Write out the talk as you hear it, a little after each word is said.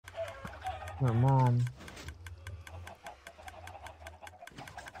My mom.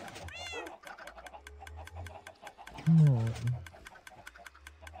 Hmm.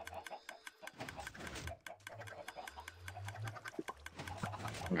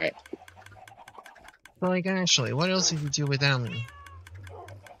 Right. So, like, actually, what else did you do without me?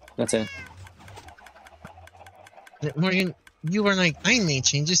 That's it. Morgan, you were like, I made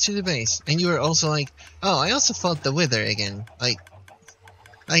changes to the base. And you were also like, oh, I also fought the Wither again. Like,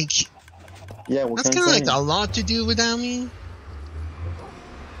 Yeah, what that's can I kind of like say? a lot to do without me.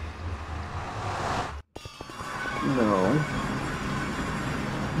 No.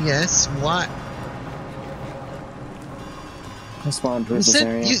 Yes, what? I spawn You proof this said,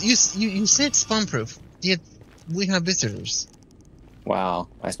 area. you said spawn proof, yet we have visitors. Wow,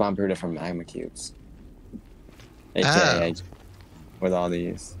 I spawn proof it from magma cubes. Oh. With all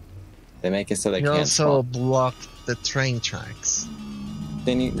these. They make it so they You can't also spawn. blocked the train tracks.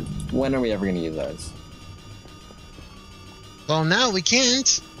 When are we ever going to use those? Well, now we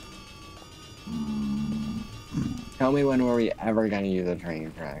can't. Tell me when were we ever going to use a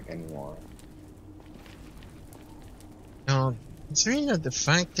train track anymore? Considering that the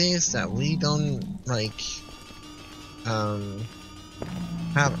fact is that we don't, like,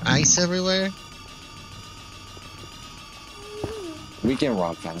 have ice everywhere. We can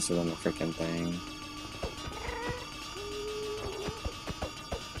run faster than the freaking thing.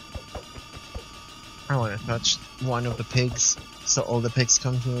 I want to touch one of the pigs, so all the pigs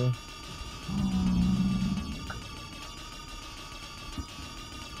come here.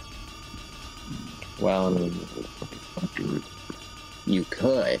 Well, I mean, you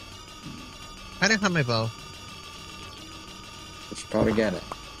could. I don't have my bow. You should probably get it.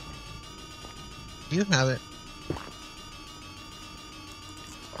 You have it.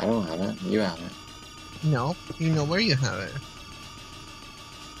 I don't have it. You have it. No, you know where you have it.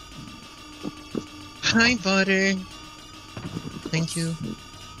 Hi, Butter. Thank you.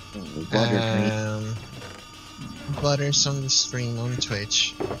 Butter's on the stream on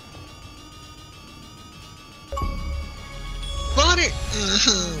Twitch. Butter!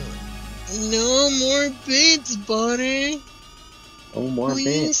 No more bits, Butter! Oh, more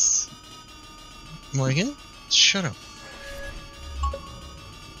bits. Morgan, shut up.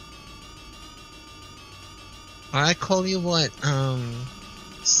 I call you what,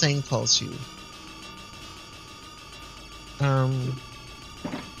 Sane calls you.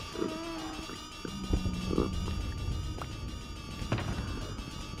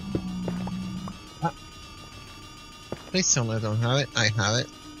 Please tell me I don't have it. I have it.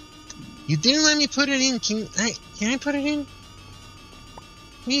 You didn't let me put it in. Can I put it in?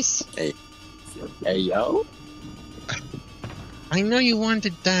 Please. Hey, yo. I know you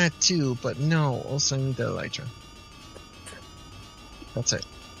wanted that too, but no. Also, I need the elytra. That's it.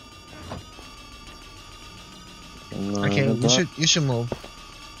 Okay, you should move.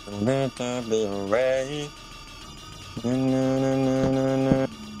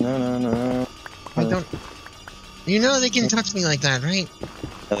 I don't. You know they can touch me like that, right?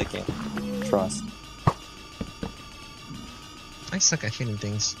 No, they can't. Trust. I suck at hitting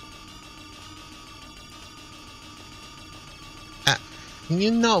things. Can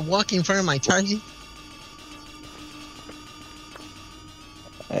you not walk in front of my target?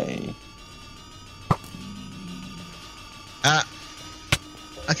 Hey.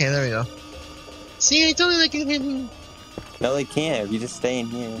 Okay, there we go. See, I told you they can hit me. No, they can't. If you just stay in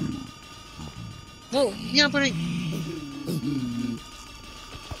here. Well, yeah, but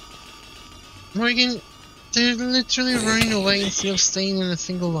Morgan, they're literally running away instead of staying in a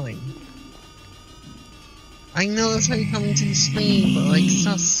single line. I know that's how you come into the stream, but like,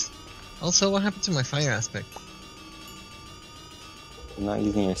 sus. Also, what happened to my fire aspect? You're not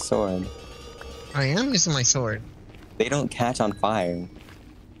using your sword. I am using my sword. They don't catch on fire.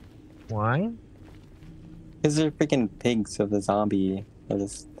 Why? Because they're freaking pigs of the zombie. Of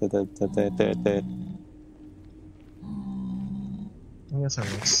this, I guess that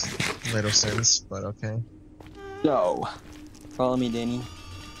makes little sense, but okay. No. Follow me, Danny.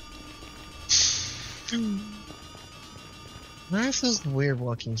 Now it feels weird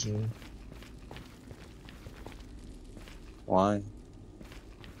walking here. Why?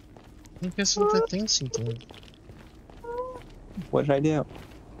 Because of the things you did. What did I do?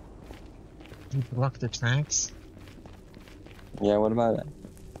 You blocked the tracks? Yeah, what about it?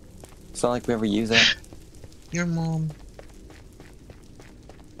 It's not like we ever use it. Your mom.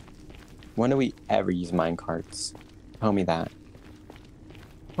 When do we ever use minecarts? Tell me that.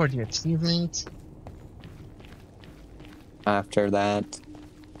 For the achievement. After that.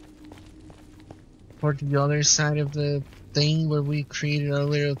 For the other side of the thing where we created our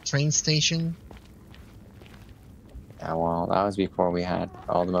little train station? Yeah, well, that was before we had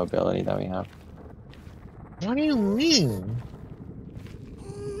all the mobility that we have. What do you mean?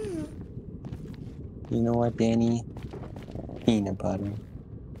 You know what, Danny? Peanut butter.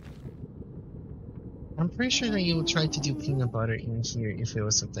 I'm pretty sure that you would try to do peanut butter in here if it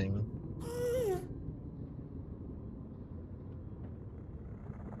was a thing.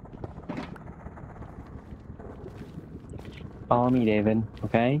 Follow me, David,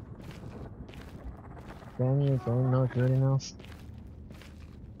 okay? Danny, your game not good enough?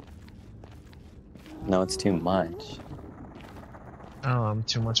 No, it's too much. Oh, I'm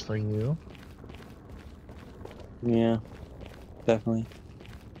too much for you? Yeah, definitely.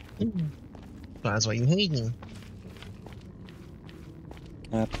 That's why you hate me.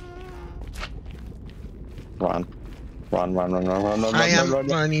 Yep. Run. Run, run, run, run, run, run, I run, am run, run.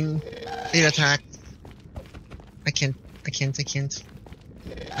 running. It attacked. I can't.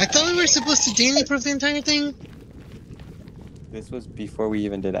 I thought we were supposed to Danny proof the entire thing. This was before we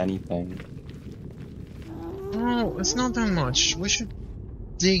even did anything. Oh, it's not that much. We should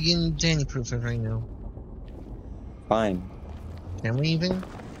dig in Danny proof it right now. Fine. Can we even?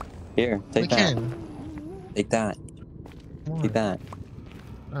 Here, take we that. Can. Take that. What? Take that.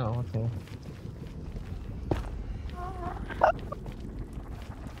 Oh, okay.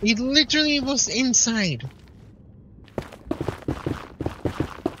 It literally was inside.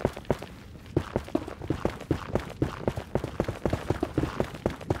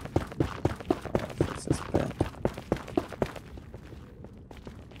 Fix this bit.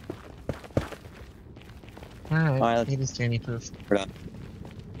 Alright, it is Danny proof. We're done.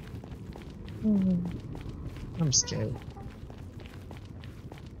 I'm scared.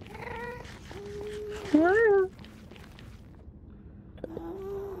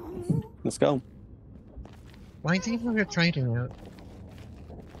 Let's go. Why do you have your trident out?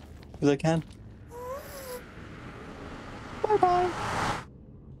 Because I can. Bye-bye.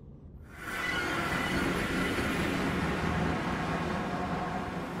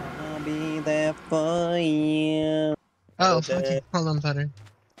 I'll be there for you. Oh, okay. Hold on, butter.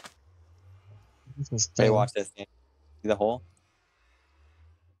 This is Hey, dumb. watch this. See the hole?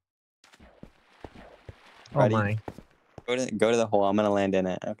 Oh Ready? my. Go to the hole. I'm gonna land in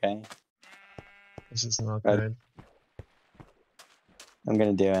it. Okay. This is not Ready? good. I'm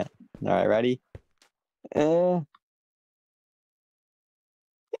gonna do it. All right. Ready? You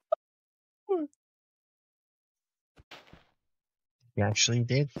actually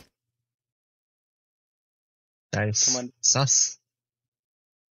did. That is Come on. sus.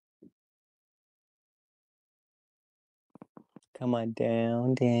 Come on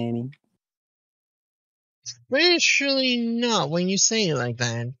down, Danny. Especially not when you say it like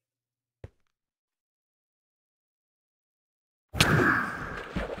that.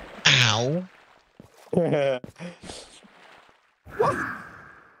 Ow.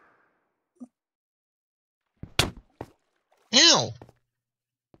 Ow.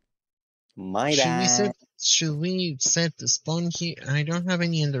 My Should bad. we set the spawn here? I don't have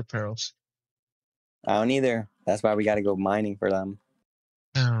any ender pearls. I don't either. That's why we gotta go mining for them.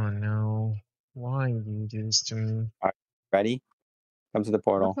 Oh no. Why do you do this to me? All right. Ready? Come to the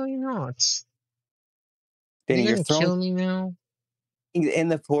portal. Probably not. Danny, You're you're gonna throwing kill me now? things in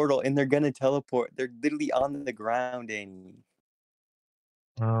the portal and they're gonna teleport. They're literally on the ground, Danny.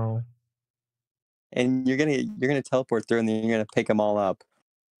 Oh. And you're gonna teleport through and then you're gonna pick them all up.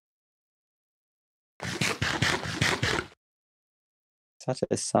 Such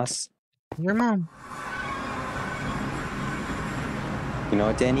a sus. Your mom. You know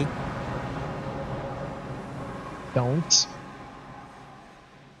what, Danny? Don't.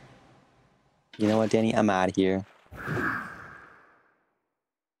 You know what, Danny? I'm out of here.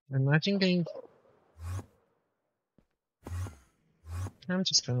 Imagine getting... I'm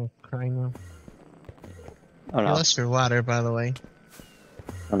just gonna cry now. Oh You no. lost your water, by the way.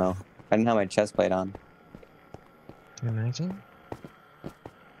 Oh no. I didn't have my chest plate on. Imagine.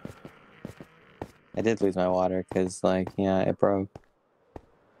 I did lose my water because, like, yeah, it broke.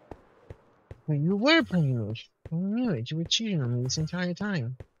 Well, you were brainwashed. I knew it. You were cheating on me this entire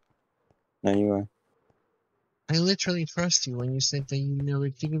time. No, you were. I literally trust you when you said that you never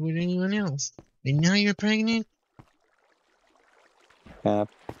did it with anyone else. And now you're pregnant? Yeah.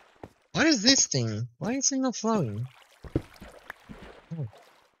 What is this thing? Why is it not flowing? Oh,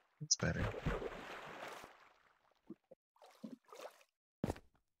 that's better.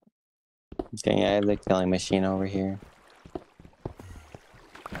 Dang, I have the killing machine over here.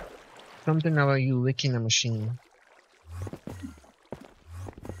 Something about you licking a machine.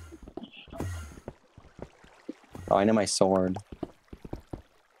 Oh, I know my sword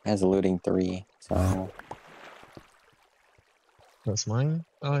has a looting 3, so... That's mine?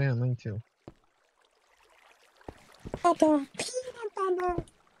 Oh yeah, mine too.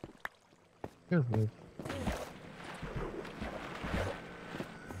 Good move.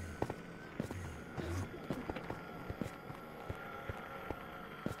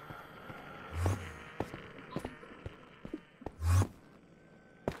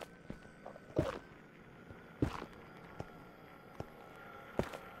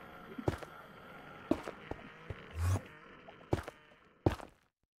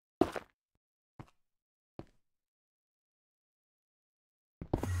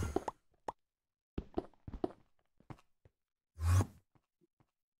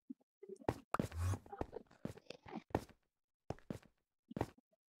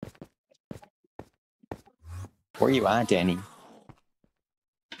 Where you at, Danny?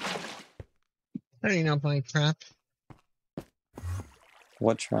 Setting up my trap.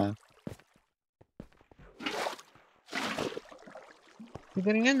 What trap? You're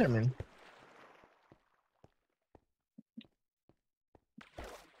getting Enderman.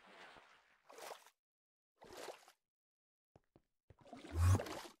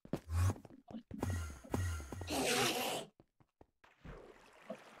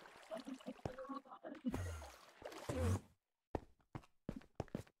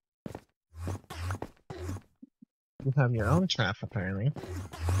 You have your own trap, apparently.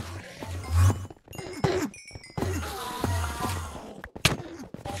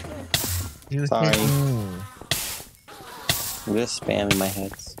 You Sorry. hit me. I'm just spamming my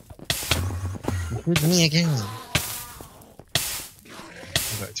hits. You hit me again.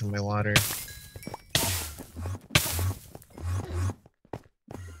 Go back to my water.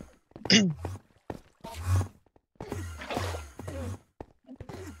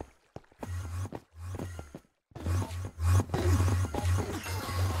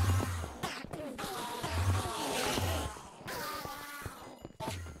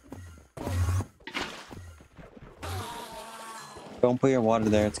 Don't put your water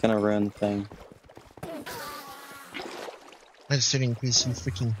there, it's gonna ruin the thing. I just did in case you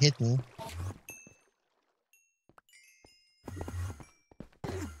freaking hit me.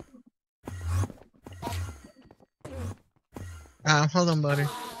 Hold on, buddy.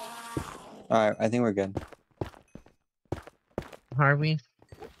 Alright, I think we're good. Are we?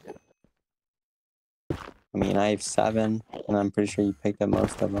 I mean, I have 7, and I'm pretty sure you picked up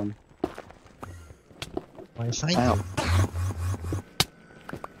most of them. Why is I Ow. do?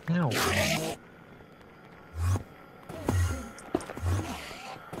 Ow.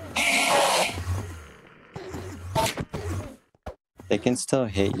 They can still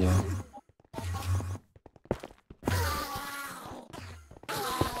hit you.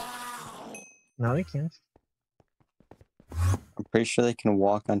 No, they can't. I'm pretty sure they can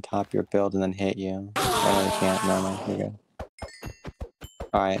walk on top of your build and then hit you. Oh, no, they can't. No, you're good.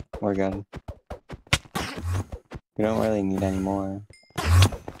 Alright, we're good. We don't really need any more.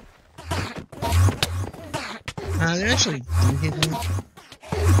 They actually do hit me.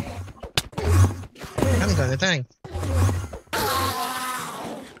 I'm gonna die.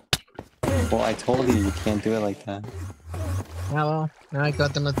 Well, I told you, you can't do it like that. Oh well, now I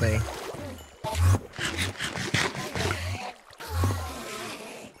got them at bay.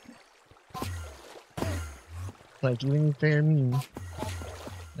 Like, even if they're mean,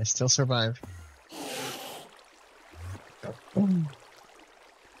 I still survive.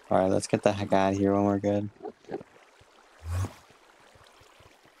 Alright, let's get the heck out of here when we're good.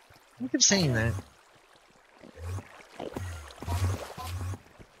 You keep saying that.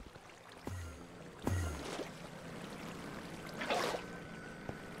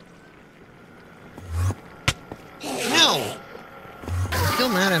 No! You're still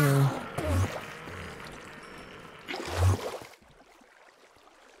mad at me.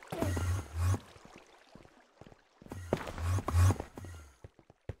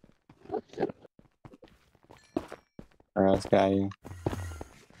 Alright, let's get out of here.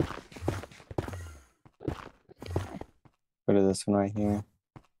 Go to this one right here.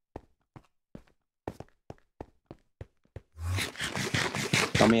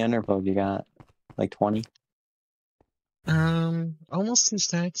 How many underbow you got? Like 20? Almost 2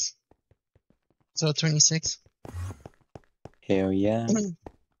 stacks. So 26. Hell yeah.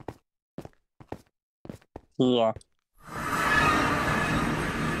 Yeah.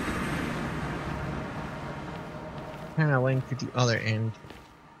 Kinda went to the other end.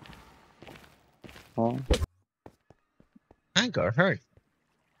 Oh. I got hurt.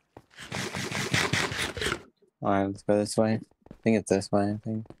 Alright, let's go this way. I think it's this way, I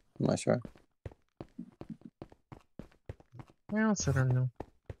think. I'm not sure. I also don't know.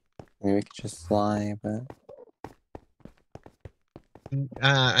 Maybe we could just fly, but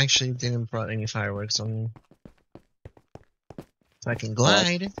Actually didn't brought any fireworks on me. So I can well,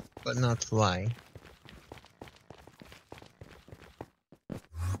 glide, but not fly.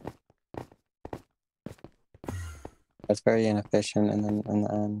 that's very inefficient. And then in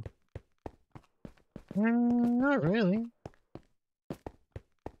the end, Not really.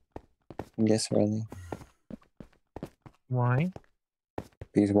 I guess really. Why?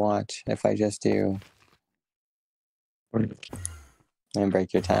 Because watch, if I just do and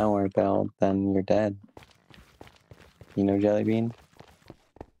break your tower build, then you're dead. You know, Jellybean?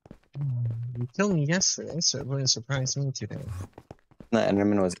 You killed me yesterday, so it wouldn't surprise me today. That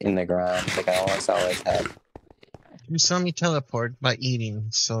Enderman was in the ground. Like, I almost saw his head. You saw me teleport by eating,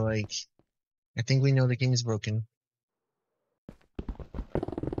 so like, I think we know the game is broken.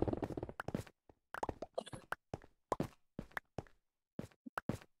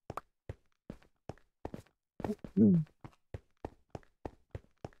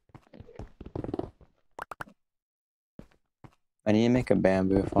 I need to make a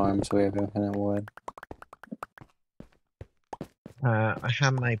bamboo farm so we have infinite wood. I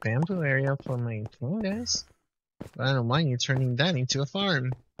have my bamboo area for my tortoise. But I don't mind you turning that into a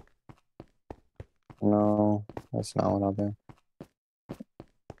farm. No, that's not what I'll do.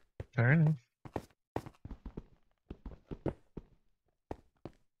 Fair enough.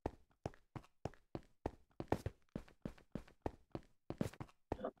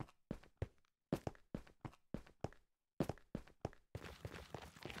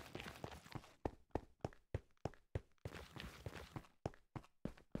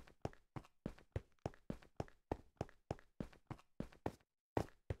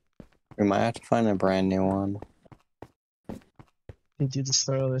 We might have to find a brand new one. Did you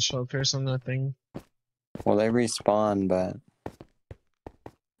destroy all the shulkers on that thing? Well, they respawn, but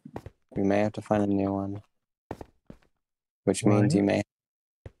we may have to find a new one. Which means you may.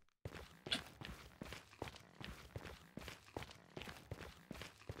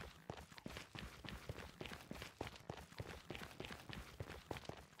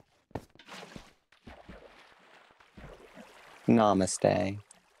 Namaste.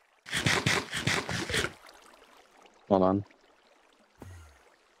 Hold on.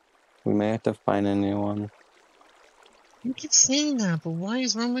 We may have to find a new one. You keep saying that, but why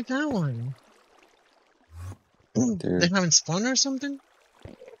is wrong with that one? Dude. They haven't spawned or something?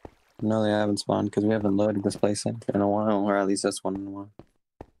 No, they haven't spawned because we haven't loaded this place in a while, or at least this one in a while.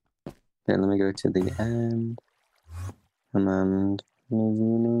 Okay, let me go to the end. And then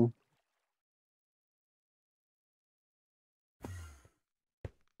Nizuni.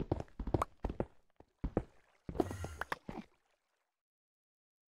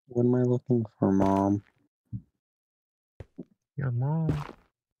 What am I looking for, Mom? Your mom.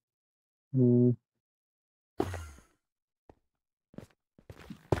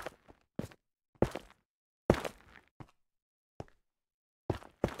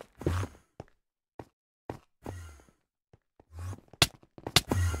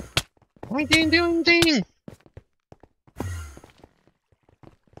 I didn't do anything!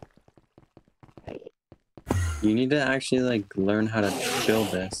 You need to actually, like, learn how to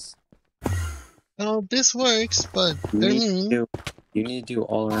build this. Oh, this works, but they're mean. You need to do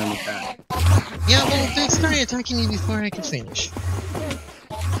all around the back. Yeah, well, they started attacking me before I could finish.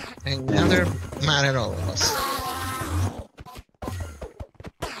 And now they're mad at all of us.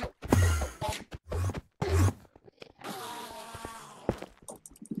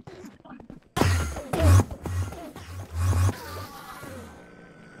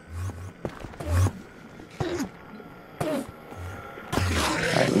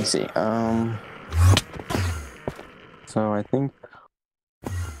 Alright, let me see. So I think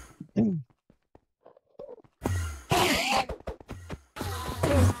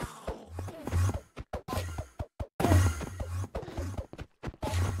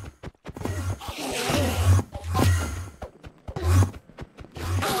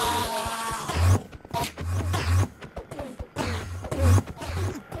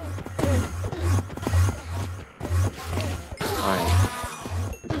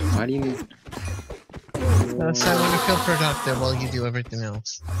why do you need... So I want to feel productive while you do everything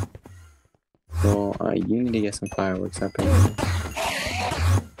else. Well, you need to get some fireworks up here.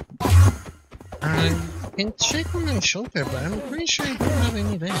 I can check on my shoulder, but I'm pretty sure I don't have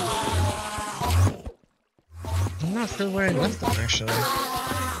any there. I'm not sure where I left them, actually.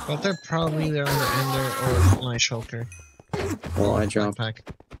 But they're probably there on the ender or my shulker. Well, I dropped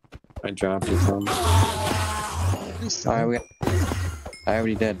it from... Alright, I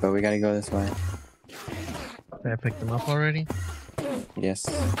already did, but we gotta go this way. Did I pick them up already? Yes.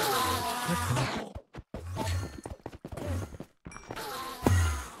 Okay.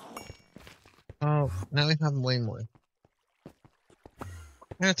 Oh, now we have way more.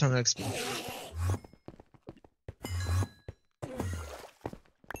 And a ton of XP.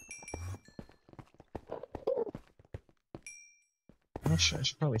 I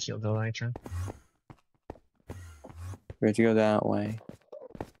should probably heal the Elytra. We have to go that way.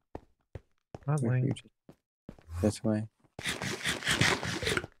 That way. This way.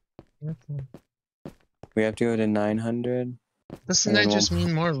 Okay. We have to go to 900. Doesn't that just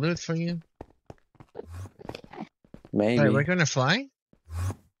mean more loot for you? Maybe. Alright, we're gonna fly?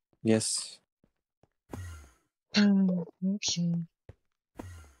 Yes. Okay.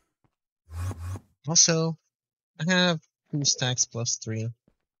 Also, I have 2 stacks plus 3.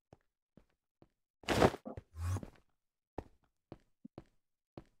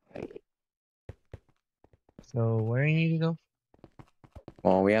 So, where you need to go?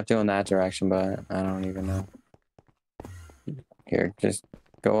 Well, we have to go in that direction, but I don't even know. Here, just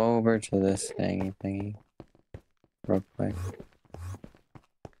go over to this thingy real quick.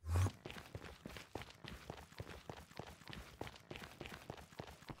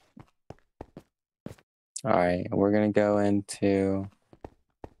 Alright, we're gonna go into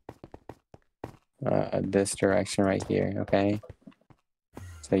this direction right here, okay?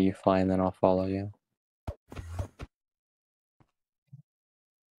 So you fly and then I'll follow you.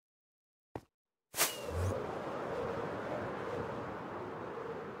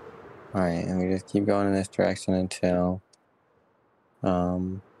 Alright, and we just keep going in this direction until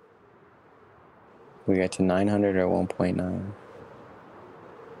we get to 900 or 1.9.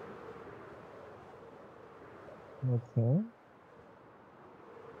 Okay.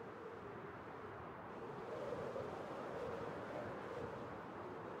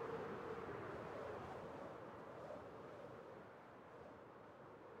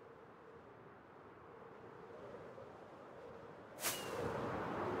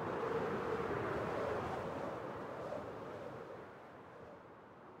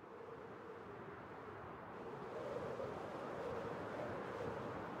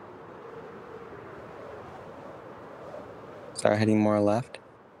 Start heading more left.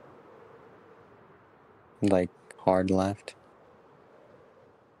 Like hard left.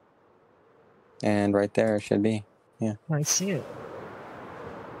 And right there it should be. Yeah. I see it.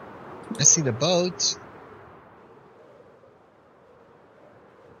 I see the boat.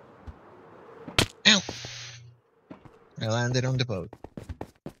 Ow! I landed on the boat.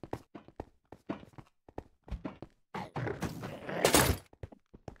 I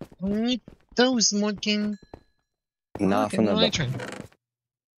need those, Mudkin. Not from the boat.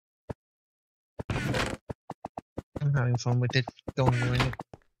 I'm having fun with it. Don't ruin it.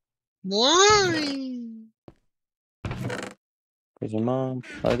 Why? Where's your mom?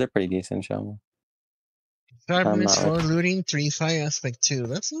 Oh, they're pretty decent, show. Sharpness 4 looting 3-5 aspect 2.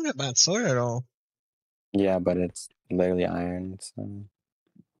 That's not a bad sword at all. Yeah, but it's literally iron, so.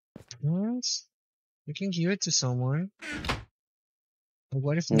 What? You can give it to someone. But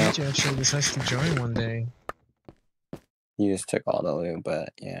what if Ninja actually decides to join one day? You just took all the loot,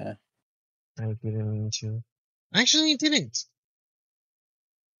 but yeah. I didn't mean to. Actually, I didn't.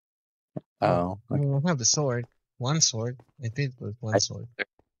 Oh. I don't have the sword. One sword. I did with one sword.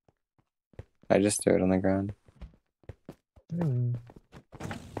 I just threw it on the ground.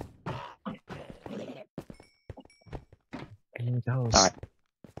 Alright.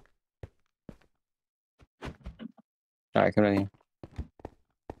 Alright, come in here.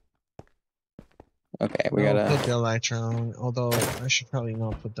 Okay, we gotta put the Elytra on, although I should probably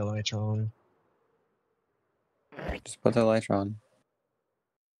not put the Elytra on. Just put the Elytra on.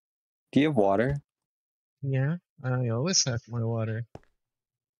 Do you have water? Yeah, I always have my water.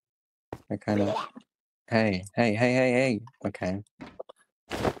 I kind of... Hey. Okay.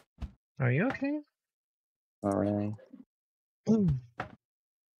 Are you okay? Not really. Oh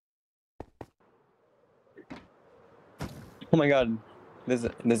my god. This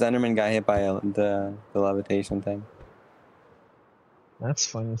Enderman guy hit by the levitation thing. That's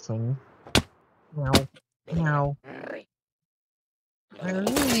funny. Now. I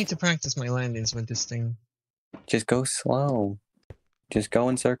really need to practice my landings with this thing. Just go slow. Just go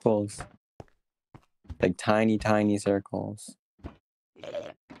in circles. Like tiny circles.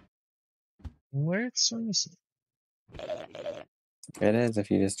 Where it's so easy. It is if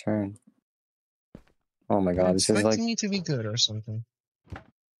you just turn. Oh my god, this is like... me to be good or something.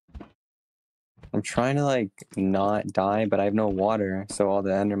 I'm trying to like not die, but I have no water, so all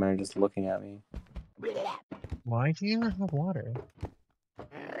the Endermen are just looking at me. Why do you not have water?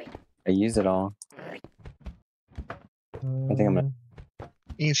 I use it all. I think I'm gonna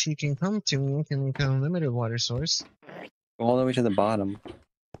If you can come to me, you can make an unlimited water source. go all the way to the bottom.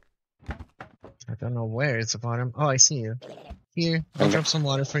 I don't know where it's the bottom. Oh, I see you. Here, I'll Okay. drop some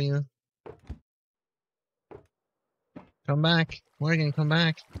water for you. Come back. Morgan, come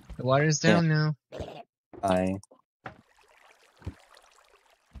back. The water is down now. I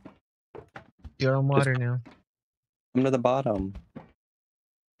You're on water now. come to the bottom.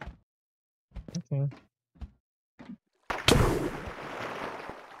 Okay.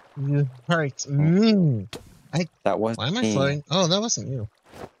 You hurt me. That was Why am I me. floating? Oh, that wasn't you.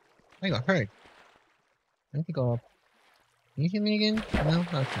 I got hurt. I need to go up. Can you hit me again? No?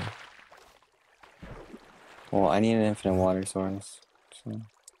 Okay. Well, I need an infinite water source. So.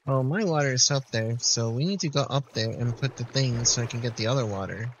 Oh, my water is up there, so we need to go up there and put the thing so I can get the other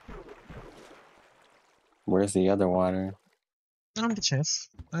water. Where's the other water? On the chest,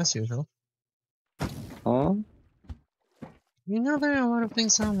 as usual. Huh? You know there are a lot of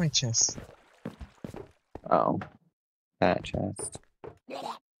things on my chest. Oh. That chest.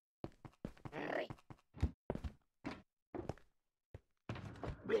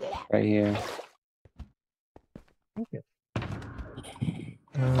 Right here. Okay.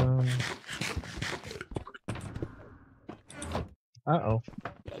 Uh-oh.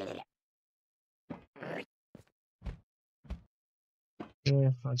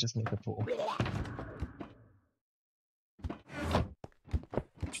 Yeah, I'll just make a pool.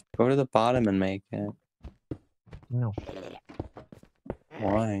 Go to the bottom and make it. No.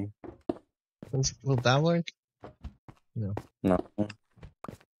 Why? Will that work? No. No.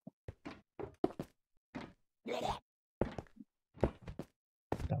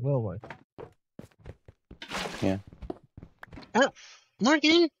 That will work. Yeah. Oh!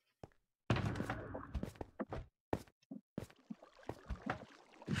 Morgan!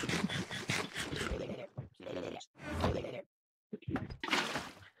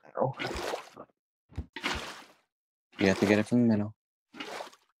 Oh. You have to get it from the middle.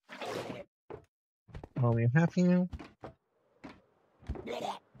 Are we happy now?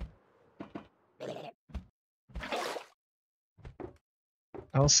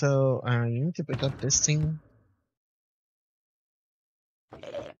 Also, you need to pick up this thing.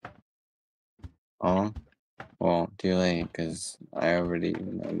 Oh. Well, too late, because I already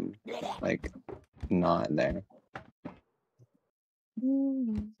am, like, not there.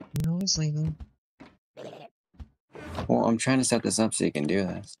 No, it's leaving. Well, I'm trying to set this up so you can do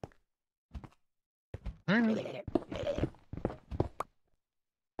this. Alright.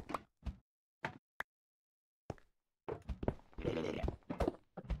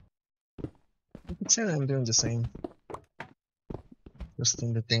 You could say that I'm doing the same. Just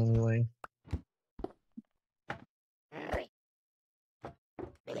in the thing way.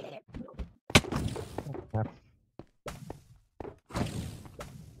 Okay.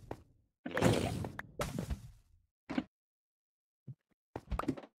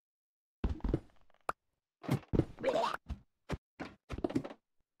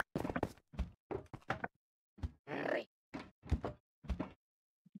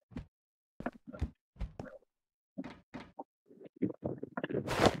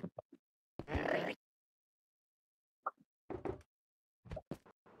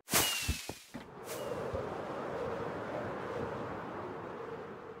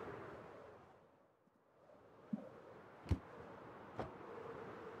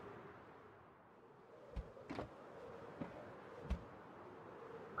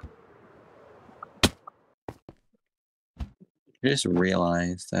 I just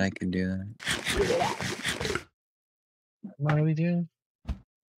realized that I can do that. What are we doing?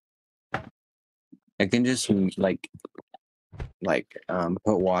 I can just put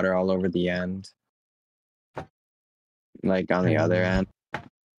water all over the end, like on the other end,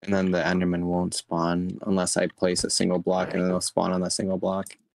 and then the Enderman won't spawn unless I place a single block, and then they'll spawn on that single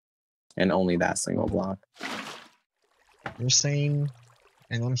block, and only that single block. You're saying,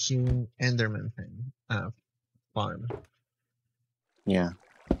 and I'm hearing Enderman thing. Farm. Yeah.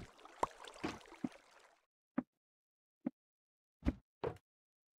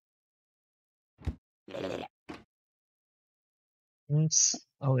 Makes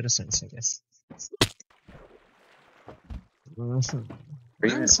a little sense, I guess. I'm so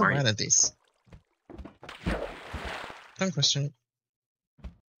bad at this. Don't question it.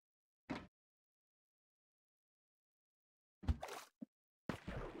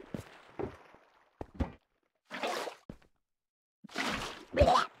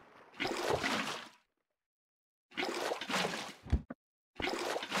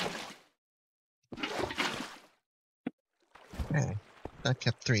 Okay, that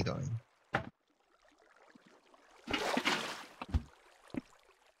kept 3 going.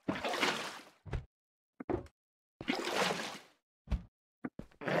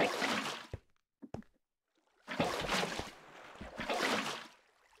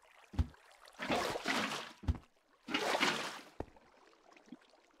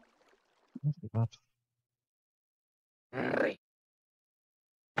 Up.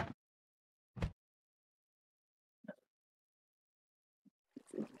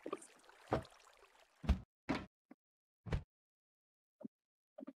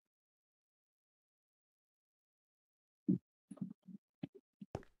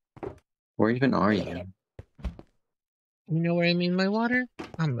 Where even are you? You know where I mean my water?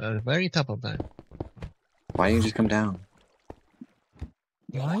 I'm at the very top of that. Why don't you just come down?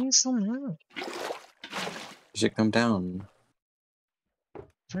 Why are you so mad? You should come down.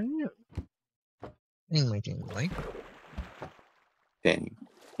 Turn you. Ain't making light. Danny,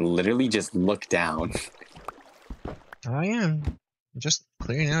 literally just look down. I am. I'm just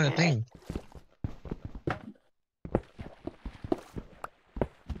clearing out a thing.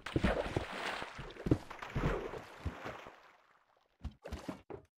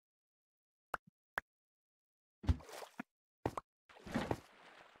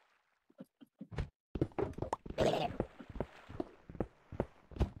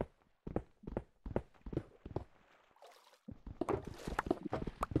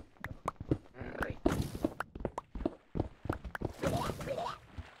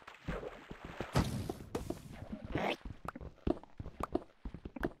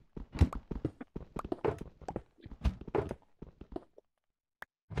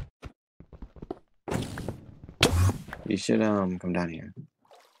 You should come down here.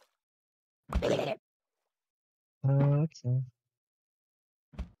 Okay.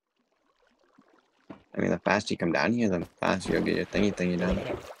 I mean, the faster you come down here, the faster you'll get your thingy done.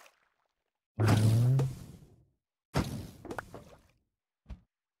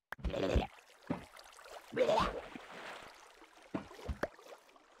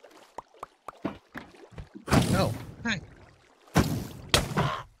 Oh, hi.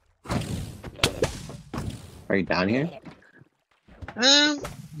 Are you down here?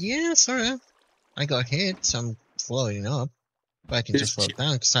 Yeah, sorta. I got hit, so I'm floating up. But I can just float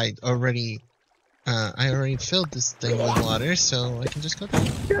down because I already filled this thing with water, so I can just go down.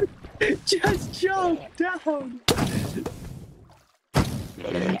 Just jump down!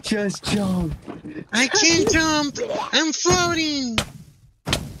 Just jump! I can't jump! I'm floating!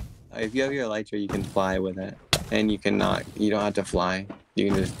 If you have your elytra, you can fly with it. And you don't have to fly. You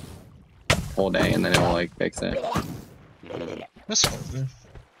can just hold A and then it will like fix it. That's fun.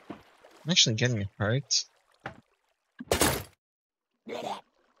 I'm actually getting hurt.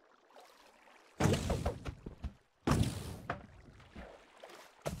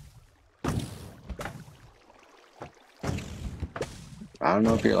 I don't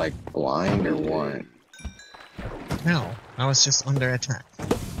know if you're like blind or what. No, I was just under attack.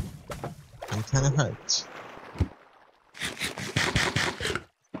 I'm kinda hurt.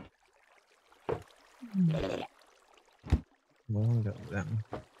 We'll go down.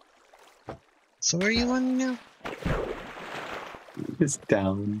 So where are you on now? Just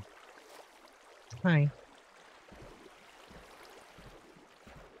down. Hi.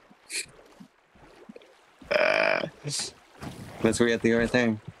 That's where you have to go right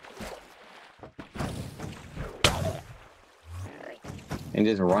there. And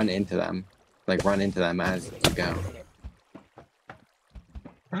just run into them. Like run into them as you go.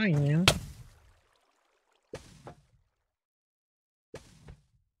 Hi, man.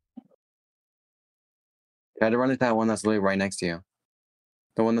 Try to run into that one that's literally right next to you.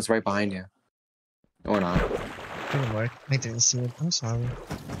 The one that's right behind you. Or not. Didn't work. I didn't see it. I'm sorry.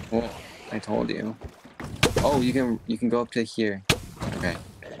 Well, I told you. Oh, you can go up to here. Okay.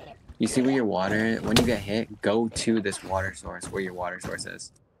 You see where your water, when you get hit, go to this water source where your water source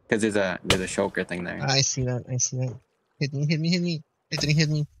is. Because there's a choker thing there. I see that. I see that. Hit me, hit me, hit me. It didn't hit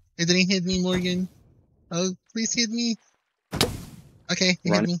me. It didn't hit me, Morgan. Oh, please hit me. Okay,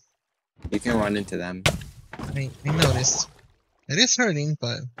 it hit me. You can run into them. I noticed. It is hurting,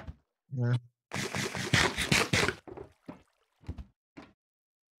 but yeah.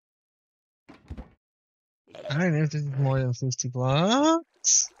 I don't know if this is more than 50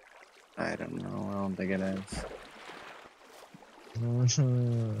 blocks. I don't know. I don't think it is.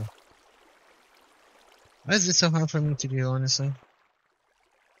 Why is it so hard for me to do, honestly?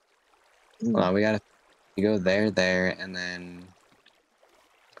 Well, we gotta. You go there, and then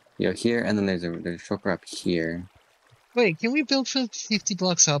you go here, and then there's a choker up here. Wait, can we build 50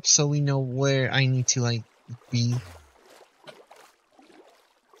 blocks up so we know where I need to, like, be?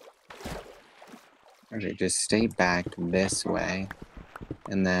 Okay, just stay back this way,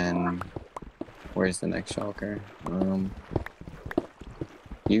 and then where's the next shulker?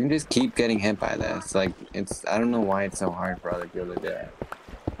 You can just keep getting hit by this. Like I don't know why it's so hard for other people to do it.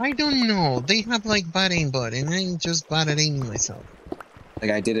 I don't know. They have like bad aimbot, and I'm just bad at aiming myself.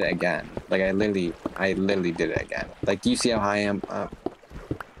 Like, I did it again. Like, I literally did it again. Like, do you see how high I am up?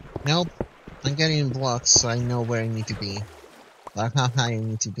 Nope. I'm getting blocks so I know where I need to be. Like how high I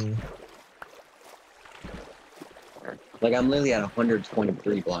need to be. Like, I'm literally at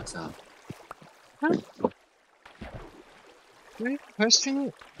 123 blocks up. Huh? Right? Question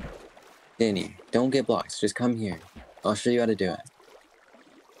it? Danny, don't get blocks. Just come here. I'll show you how to do it.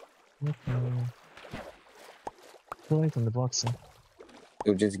 Okay. Too late on the blocks, huh?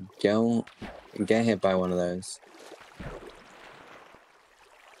 So just go get hit by one of those.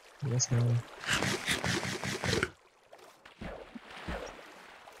 Yes, man.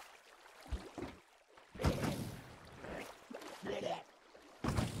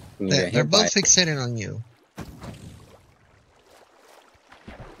 And you get They're hit by both fixated on you.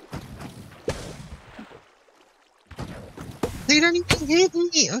 They don't even hit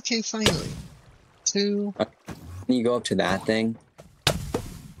me! Okay, finally. Two. When you go up to that thing,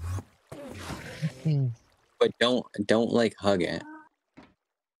 but don't like hug it.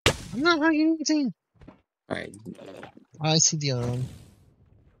 I'm not hugging anything. Alright. Oh, I see the other one.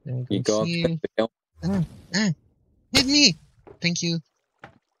 There I You go go up to here. it, but don't, Hit me! Thank you.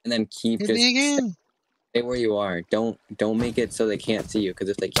 and then keep Hit me just again! stay where you are. Don't make it so they can't see you, because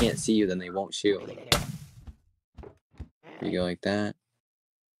if they can't see you, then they won't shoot. You go like that.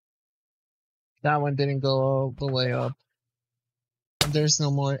 That one didn't go all the way up. There's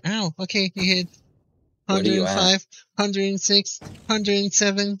no more. Ow! Okay, he hit. What are you at? 105, 106,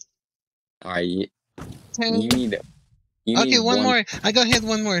 107, Alright, you 10. need Okay, one one. more. I got hit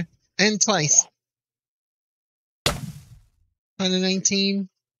one more. And twice. 119,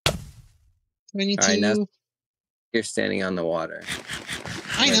 Alright, now 22. you're standing on the water.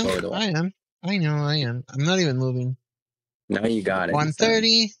 I Like know, over the water. I am. I know, I am. I'm not even moving. Now you got it.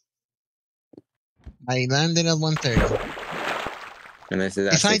 130. I landed at 130. And this is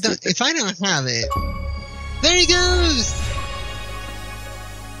at 60. If I don't have it, there he goes.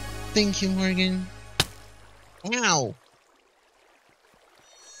 Thank you, Morgan. Ow.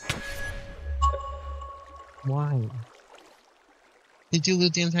 Why? Did you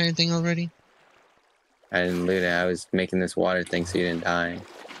loot the entire thing already? I didn't loot it. I was making this water thing so you didn't die.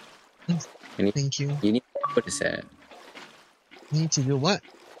 Thank you. You need to notice it. Need to do what?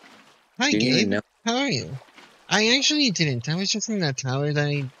 Hi, You need to Gabe. know. How are you? I actually didn't. I was just in that tower that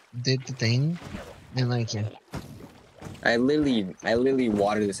I did the thing. And like, yeah. I literally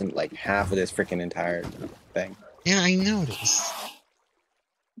watered this in like half of this freaking entire thing. Yeah, I noticed.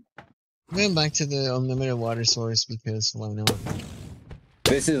 Going back to the unlimited water source because why not?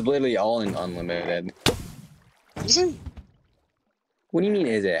 This is literally all in unlimited. Is it? What do you mean,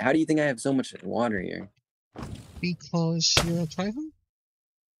 is it? How do you think I have so much water here? Because you're a private?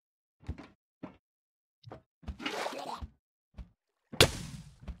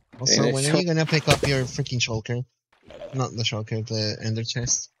 Also, when are you gonna pick up your freaking shulker? Not the shulker, the ender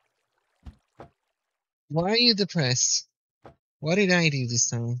chest. Why are you depressed? What did I do this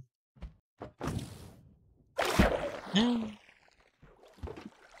time?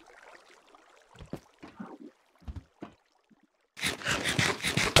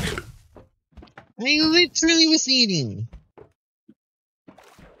 I literally was eating.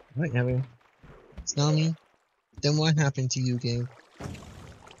 Whatever. It's not me. Then what happened to you, Gabe?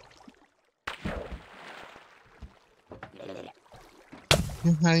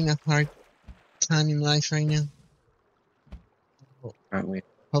 You're having a hard time in life right now? Aren't we?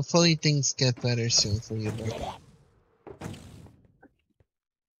 Hopefully things get better soon for you, bro.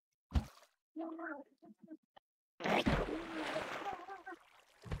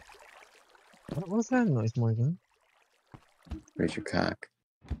 What was that noise, Morgan? Where's your cock?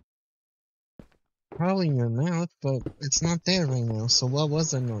 Probably in your mouth, but it's not there right now, so what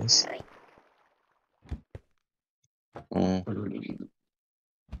was that noise? Oh.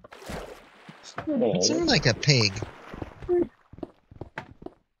 It sounded like a pig.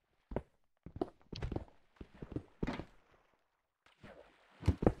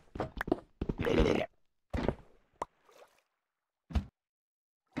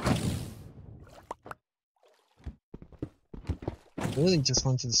 I really just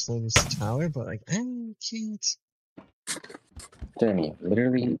want to destroy this tower, but like, I can't. Danny,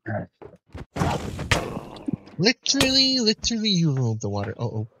 literally. Literally, you removed the water.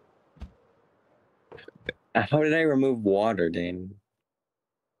 Uh-oh. How did I remove water, Danny?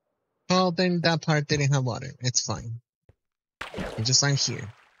 Well, then that part didn't have water. It's fine. I just land here.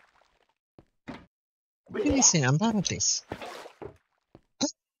 What can I say about this?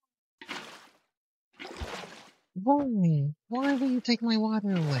 Why? Why will you take my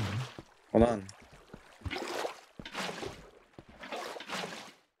water away? Hold on.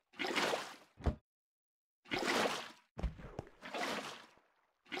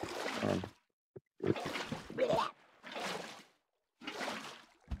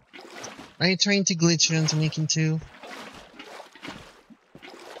 Are you trying to glitch it onto making two?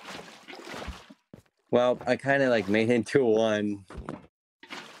 Well, I kind of like made it into one.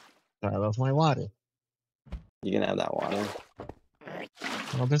 I love my water. You can have that water.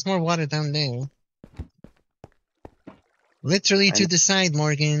 Well, there's more water down there. Literally to the side,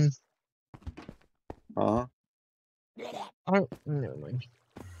 Morgan. Uh-huh. Oh, never mind.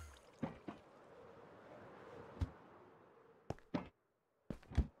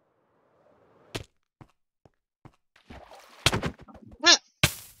 Ah!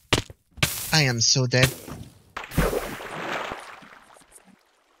 I am so dead.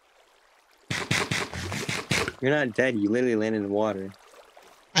 You're not dead. You literally landed in the water.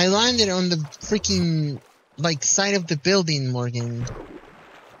 I landed on the freaking, like, side of the building, Morgan.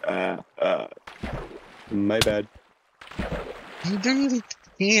 My bad. You don't even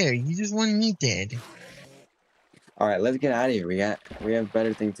care. You just want me dead. All right, let's get out of here. We have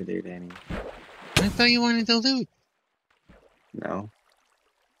better things to do, Danny. I thought you wanted to loot. No.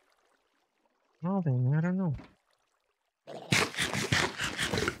 Well then, I don't know.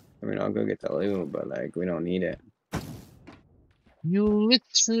 I mean, I'll go get the loot, but like, we don't need it. You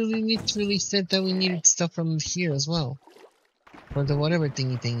literally said that we needed stuff from here as well. For the whatever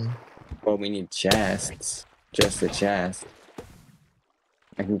thingy. Well, we need chests. Just the chest.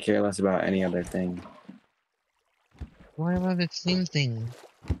 I can care less about any other thing. Why about the same thing?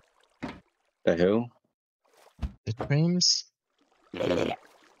 The who? The frames?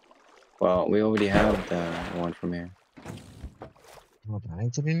 Well, we already have the one from here. Well, I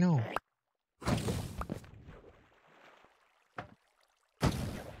didn't know.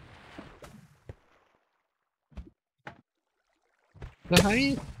 So how do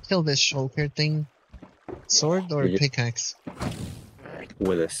you kill this shulker thing? Sword or pickaxe?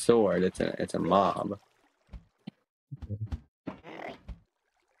 With a sword, it's a mob.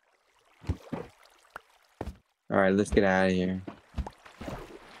 Alright, let's get out of here.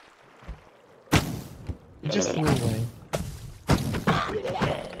 You just flew away.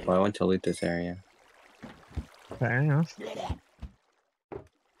 Well, I want to loot this area. Fair enough.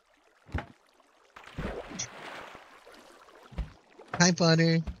 Hi,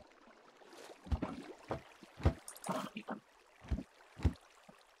 Butter.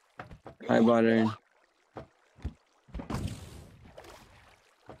 Hi, Butter.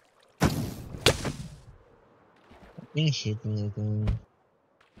 You hit me again.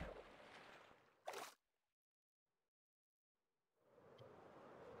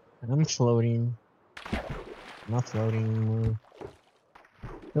 I'm floating. I'm not floating anymore.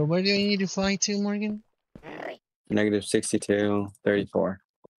 So where do I need to fly to, Morgan? Negative 62, 34.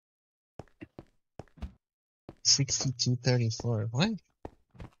 6234. What?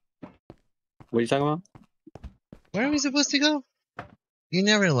 What are you talking about? Where are we supposed to go? You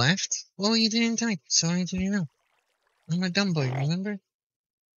never left? Well, you didn't type, so I didn't know. I'm a dumb boy, remember?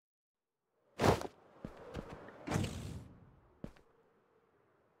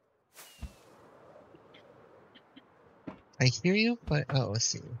 I hear you, but oh, let's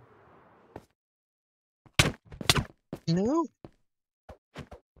see. No.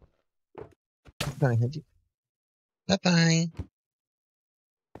 I'm gonna hit you. Bye bye.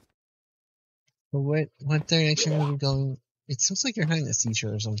 But what direction are we going? It seems like you're hiding a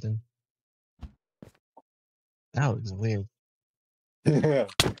seashore or something. That was weird. No,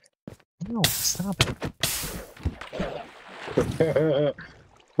 stop it.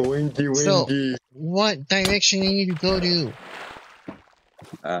 Winky, So, winky. what direction do you need to go to?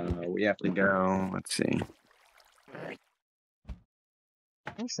 We have to go. Let's see.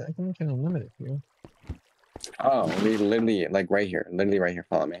 Actually, I think we can unlimit it here. Oh, we literally, like right here. Literally right here.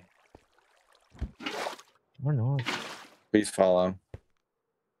 Follow me. Or not. Please follow.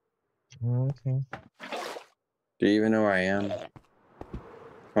 Oh, okay. Do you even know where I am?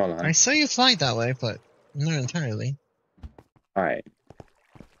 Hold on. I saw you fly that way, but not entirely. Alright.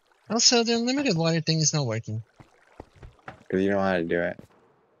 Also, the unlimited water thing is not working. Because you know how to do it.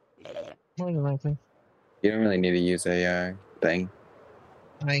 More than likely. You don't really need to use a thing.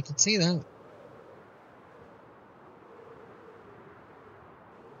 I can see that.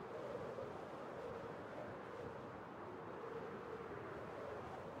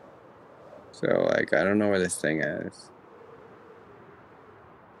 So, like, I don't know where this thing is.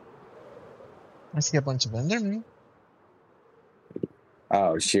 I see a bunch of Endermen.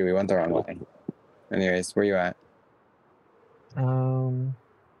 Oh, shoot, we went the wrong way. Anyways, where you at?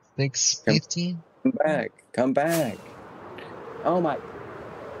 650. Come back. Come back. Oh my.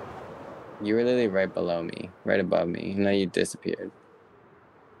 You were literally right below me. Right above me. And now you disappeared.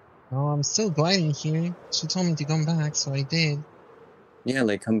 Oh, I'm still gliding here. She told me to come back, so I did. Yeah,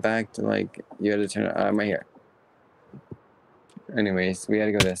 like come back to like you had to turn. I'm right here. Anyways, we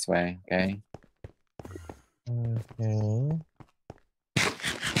gotta go this way. Okay. Okay.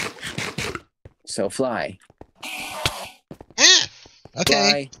 So fly, Ah!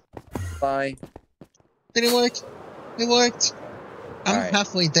 Okay. fly, fly. Did it work? It worked. All I'm right.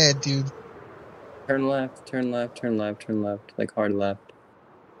 halfway dead, dude. Turn left. Turn left. Turn left. Turn left. Like hard left.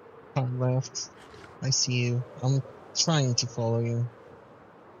 Turn left. I see you. I'm trying to follow you.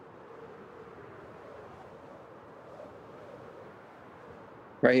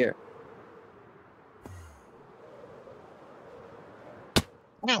 Right here.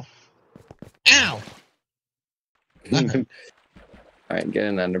 Ow! Ow! All That hurt. right, get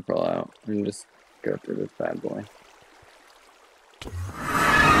an ender pearl out and just go through this bad boy.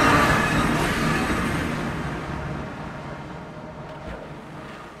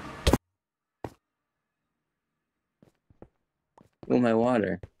 Oh, my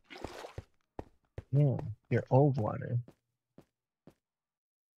water. Yeah, your old water.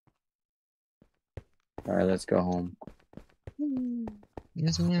 All right, let's go home.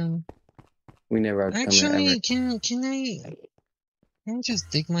 Yes, ma'am. We never have to come here ever. Actually, can I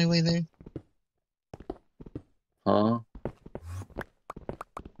just dig my way there? Huh?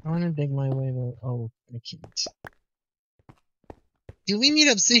 I want to dig my way there. Oh, I can't. Do we need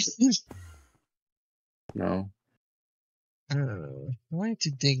obsidian? No. I don't know. I wanted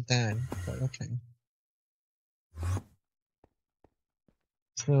to dig that, but okay.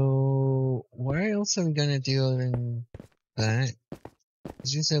 So, what else are we gonna do other than that?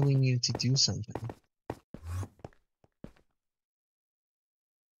 Because you said we needed to do something.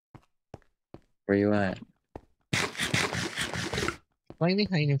 Where you at? Why are we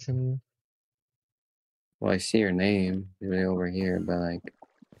hiding from you? Well, I see your name. You're way over here, but like,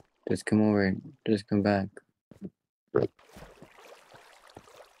 just come over. Just come back.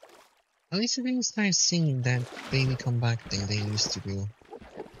 At least I didn't start singing that baby come back thing they used to do.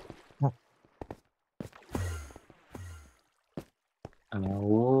 Oh, I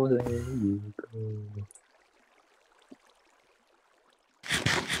won't let you go.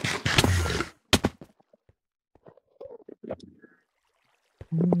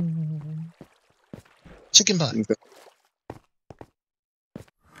 chicken butt.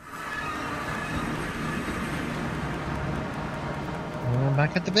 I'm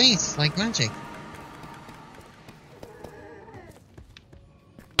back at the base, like magic.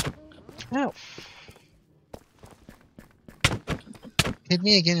 Ow. Hit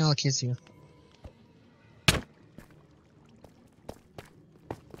me again and I'll kiss you.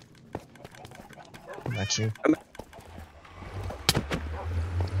 I got you.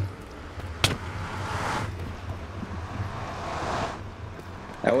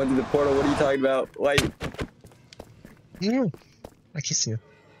 I went to the portal. What are you talking about? Why? I kiss you.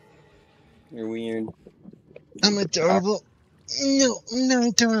 You're weird. I'm adorable. No, I'm not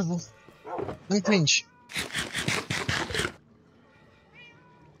adorable. I'm cringe.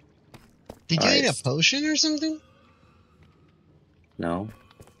 Did you eat a potion or something? No.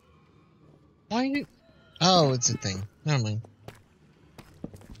 Why did... Oh, it's a thing. Never mind.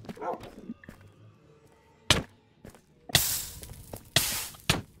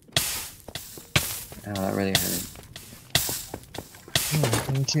 Oh, that really hurt.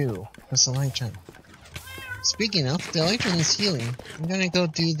 Yeah, me too. That's the light trap. Speaking of, the Elytron is healing. I'm gonna go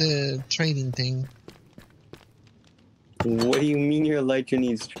do the trading thing. What do you mean your Elytra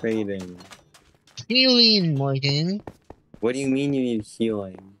needs trading? Healing, Morgan! What do you mean you need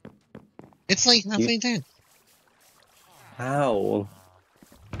healing? It's like halfway dead. How?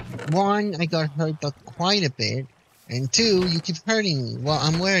 One, I got hurt quite a bit. And two, you keep hurting me while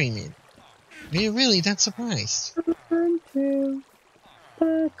I'm wearing it. Are you really that surprised? Until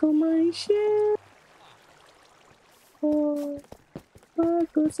buckle my shit.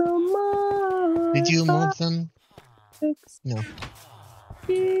 Buckle some more. Did you move them? No.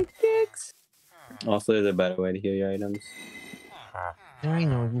 Also, there's a better way to heal your items. Yeah, I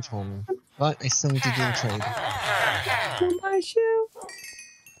know, you told me. But I still need to do the trade. Buckle my shoe.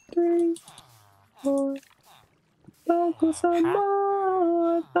 3, 4. Buckle some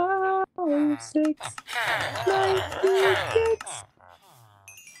more. 5, 6, 96.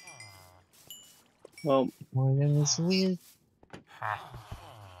 Well, Morgan is weird.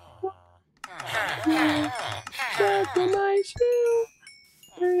 buckle my shoe.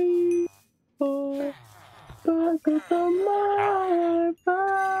 3, 4. Buckle some more.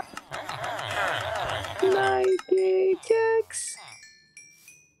 5, 96.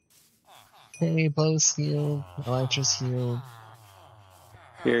 Hey, both healed. Elytra's healed.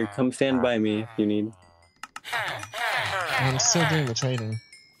 Here, come stand by me if you need. I'm still doing the trading.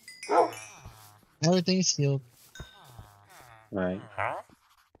 Everything's healed. Alright.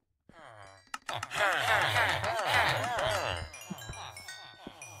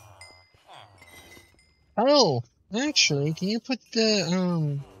 Oh, actually, can you put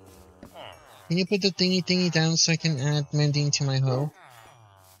the thingy down so I can add mending to my hoe?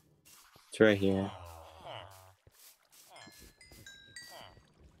 It's right here.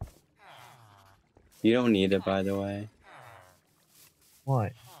 You don't need it, by the way.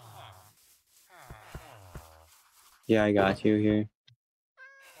 What? Yeah, I got you here.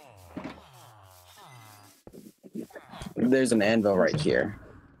 There's an anvil right here.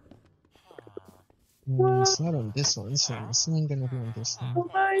 It's not on this one, so it's not gonna be on this one.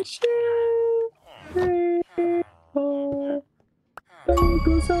 My shield. 3, 4.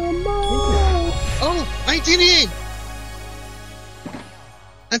 Oh, I did it!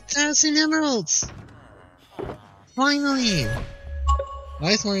 1,000 emeralds! Finally!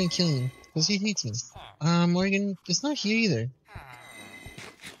 Why is Morgan killing me? Because he hates me. Morgan is not here either.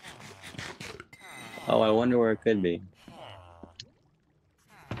 Oh, I wonder where it could be.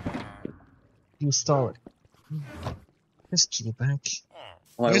 You stole it. Just give it back.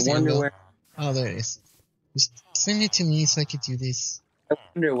 Oh, I Where's the wonder anvil? where. Oh, there it is. Just send it to me so I could do this. I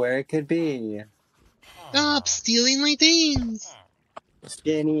wonder where it could be. Stop stealing my things!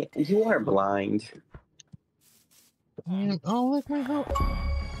 Skinny, you are blind. Oh, look my hoe.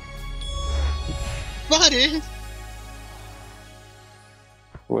 Butter!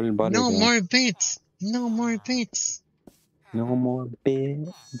 What did Butter No do? more bits! No more bits! No more bit.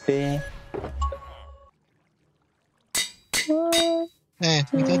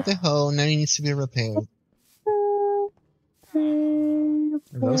 We got the hoe, now it needs to be repaired. Are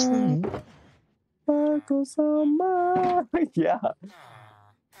those for me? Yeah.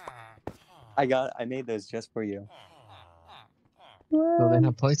 I made those just for you. So they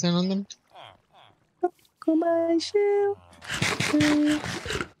have poison on them?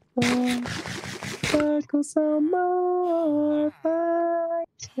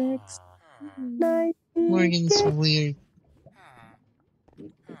 Morgan's weird.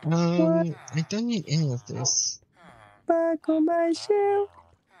 I don't need any of this. Buckle my shoe.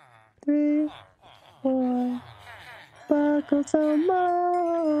 3, 4. Buckle some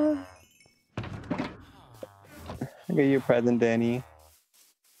more. I got you a present, Danny.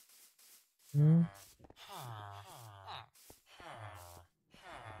 Hmm?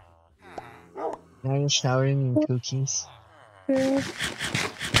 Now you're showering in cookies.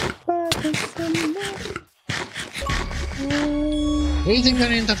 Anything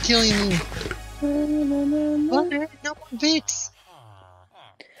gonna end up killing me. Butter, no more bits.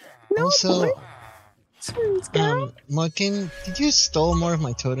 No Also, more. Muckin, did you stole more of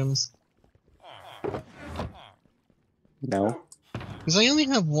my totems? No. Because I only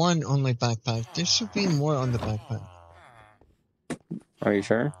have one on my backpack. There should be more on the backpack. Are you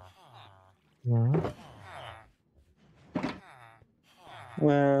sure? Yeah.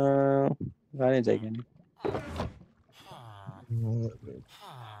 Well, I didn't take any.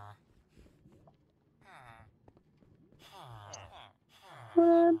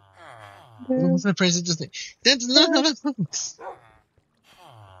 What was my present just like? That's not how that works.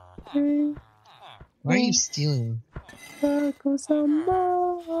 Why are you stealing? You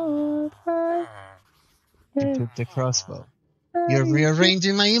took the crossbow. You're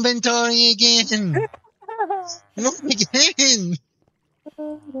rearranging my inventory again! Not again!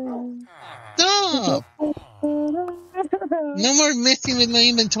 Stop! No more messing with my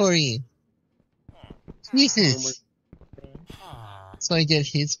inventory! Jesus! So I get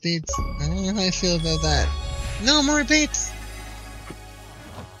his bits? I don't know how I feel about that. No more bits!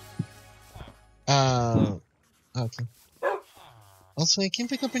 Okay. Also, I can't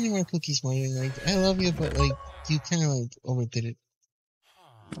pick up any more cookies, Martin. Like, I love you, but like, you kinda like overdid it.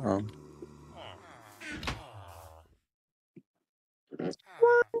 I'm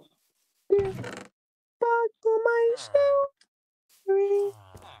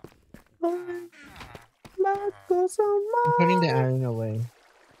putting the iron away.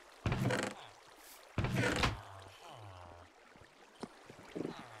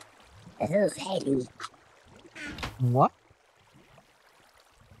 What?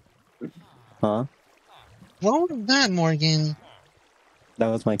 Huh? What was that, Morgan? That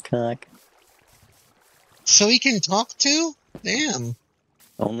was my cock. So he can talk too? Damn.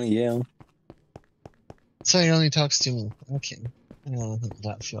 Only you. So he only talks to me. Okay. I don't know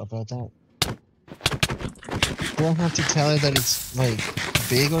how I feel about that. Do I have to tell her that it's, like,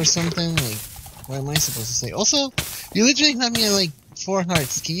 big or something? Like, what am I supposed to say? Also, you literally have me at, like, 4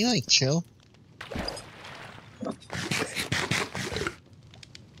 hearts. Can you, like, chill?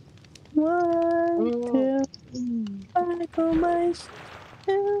 1, 2, buckle my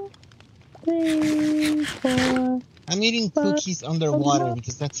shoe. 3, 4, I'm eating 5, cookies underwater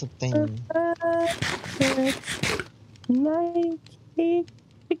because that's a thing. 6, 9, 8.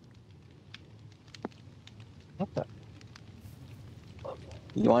 What the?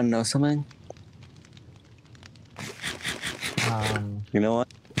 You want to know something? You know what?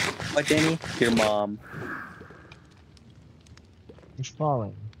 What, Danny? Your mom. You're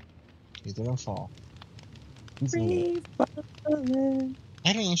falling. You didn't fall. He's me. Free falling.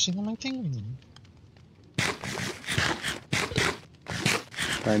 I don't actually have my thing anymore.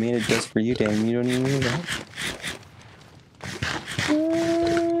 I made it just for you, Dan. You don't even know that.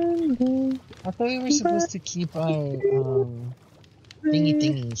 I thought we were supposed to keep our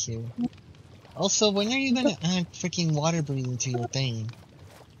thingy here. Also, when are you gonna add freaking water breathing to your thing?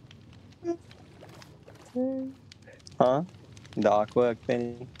 Huh? The aqua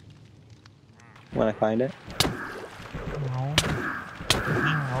thing. When I find it. Ow.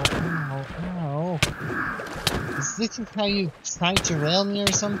 Ow, ow, ow. Is this how you try to rail me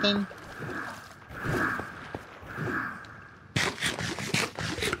or something?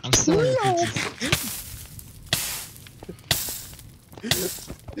 I'm still in the cookies.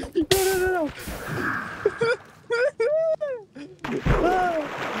 No.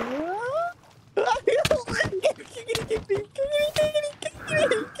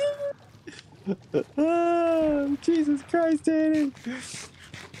 Oh, Jesus Christ, Danny.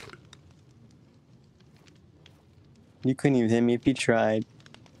 You couldn't even hit me if you tried.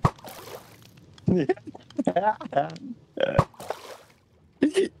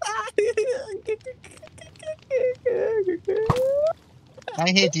 I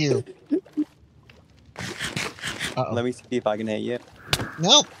hit you. Uh-oh. Let me see if I can hit you.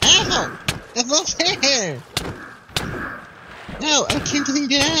 No! Ow! That's not fair! No, I can't even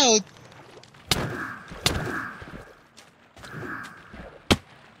get out!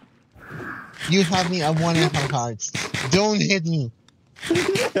 You have me at 1.5 hearts. Don't hit me!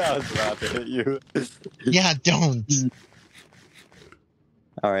 I was about to hit you. Yeah, don't!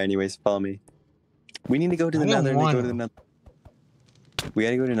 Alright, anyways, follow me. We need to go to the nether and go to the nether. We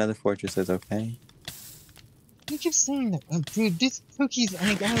gotta go to another fortresses, okay? You keep saying that. Dude, these cookies,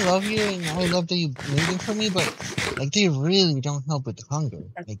 I love you and I love that you made them for me, but, like, they really don't help with hunger.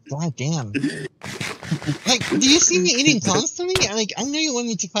 Like, goddamn. Like, do you see me eating constantly? Like, I know you want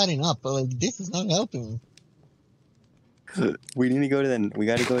me to fatten up, but, like, this is not helping. We need to go to we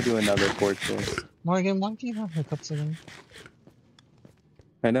gotta go to another fortress. Morgan, why do you have hiccups again?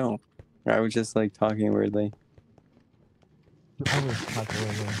 I know. I was just, like, talking weirdly. You always talk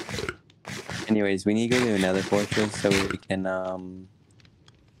weirdly. Anyways, we need to go to another fortress so we can,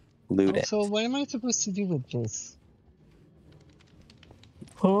 loot it. So what am I supposed to do with this?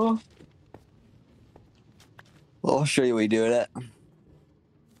 Huh? I'll show you what we do with it.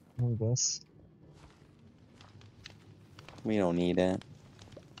 I guess. We don't need it.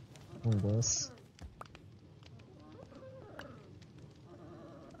 I guess.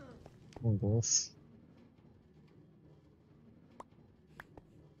 I guess.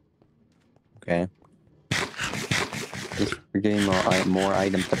 Okay. We're getting more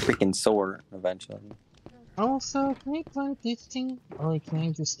items. The freaking sword eventually. Also, can I plant this thing? Or can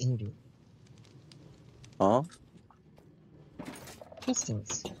I just eat it? Huh?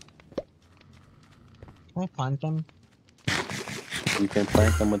 Pistons. Can I plant them? You can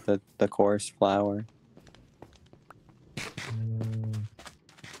plant them with the coarse flower.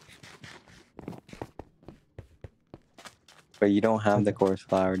 But you don't have the coarse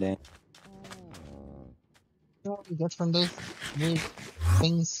flower, Dan. You know what you get from those weird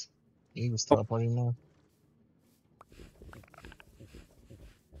things? You just teleporting now.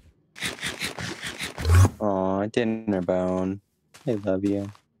 Aw, dinner bone. I love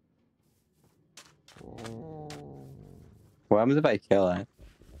you. What happens if I kill it?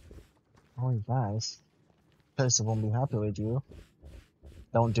 Oh, you guys. Person won't be happy with you.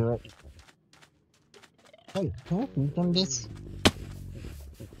 Don't do it. Hey, can I feed them this?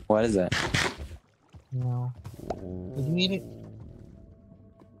 What is it? No. Did you eat it?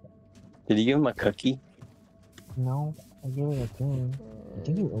 Did you give him a cookie? No. I gave it a thing. I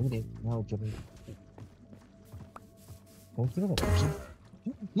think you ate it. No, I didn't. Don't give it a cookie.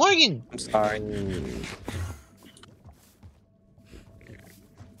 Morgan! I'm sorry.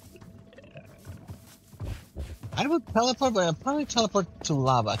 I would teleport, but I'd probably teleport to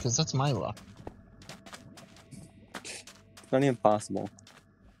lava, because that's my luck. It's not even possible.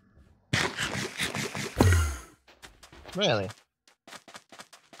 Really?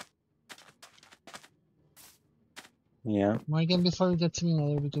 Yeah. Morgan, before we get to the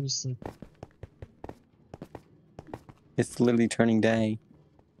nether, we go to sleep. It's literally turning day.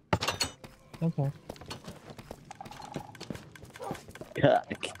 Okay. The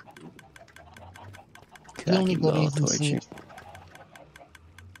only Cocking good ball reason to torture. sleep.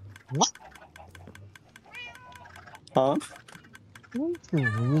 What? Huh? You do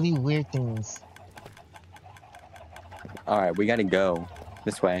really weird things. Alright, we gotta go.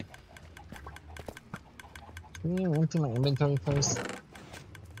 This way. Can you empty my inventory first?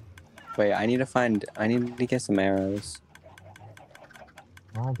 Wait, I need to get some arrows.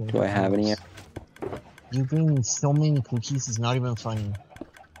 Oh, there Do I the have any? arrows. You gave me so many cookies, it's not even funny.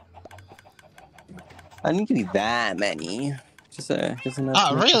 I need to be that many. Just enough to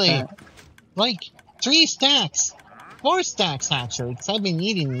Ah, make you really? fat. Like, 3 stacks! 4 stacks, actually, because I've been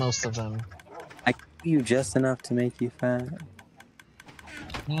eating most of them. I give you just enough to make you fat.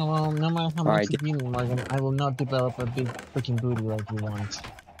 Yeah, well, no matter how much Alright, you give me, Morgan, I will not develop a big freaking booty like you want.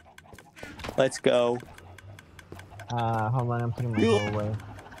 let's go. Hold on, I'm putting my bow away.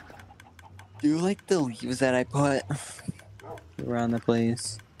 Do you like the leaves that I put around the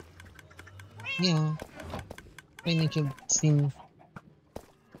place? Yeah, they make it seem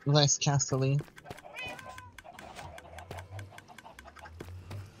less castly.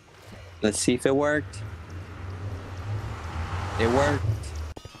 Let's see if it worked. It worked.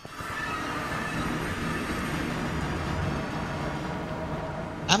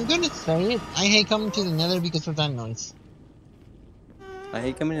 I'm gonna say it, I hate coming to the nether because of that noise. I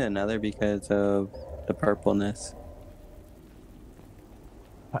hate coming to another because of the purpleness.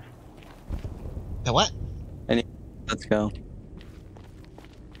 The what? Anyway, let's go.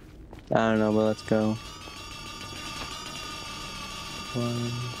 I don't know, but let's go.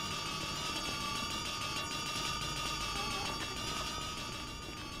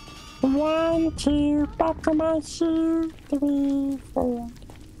 One, two, back to my shoe. 3, 4,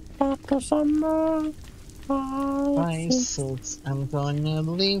 back to some more. 5, 6, I'm gonna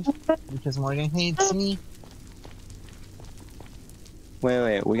leave because Morgan hates me.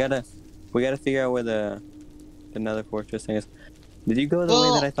 Wait, we gotta figure out where the another fortress thing is. Did you go the way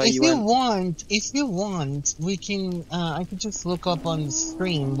that I thought you went? If you want, we can, I could just look up on the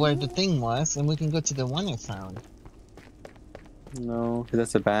screen where the thing was, and we can go to the one I found. No, because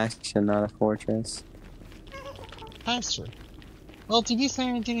that's a bastion, not a fortress. That's true. Well, to be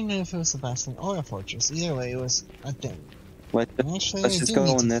fair, I didn't know if it was a bastion or a fortress. Either way, it was a thing. Let's just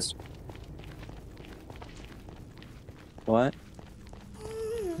go in this. What?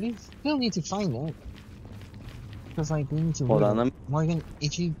 We still need to find it. Because, like, we need to Hold on, Morgan,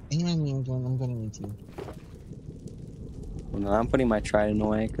 if you email me again, I'm gonna need you. Hold on, I'm putting my trident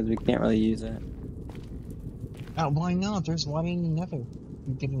away because we can't really use it. Why not? There's water in the nether.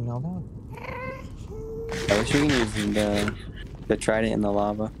 You didn't know that? I wish we can use the trident in the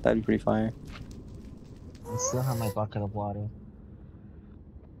lava. That'd be pretty fire. I still have my bucket of water.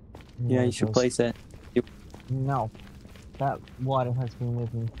 Yeah, you should place it. No. That water has been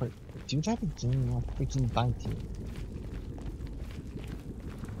with me for... Do that again, I'll freaking bite you.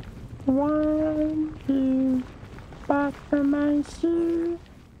 1, 2, back for my shoe.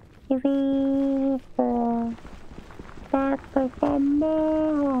 3, 4, back for some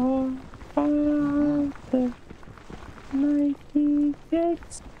more. 5, 6,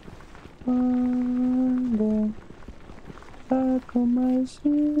 96. 1, back on my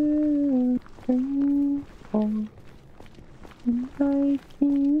shoe. 3, 4.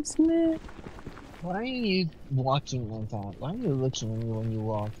 Why are you walking like that? Why are you looking at me when you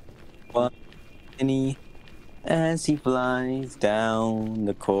walk? Penny as he flies down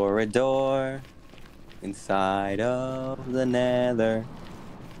the corridor inside of the nether.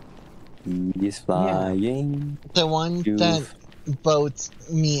 He is flying. Yeah. The one that both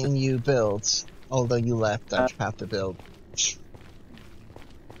me and you built, although you left that path to build.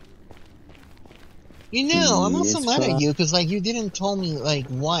 You know, I'm also mad at you, because, like, you didn't tell me, like,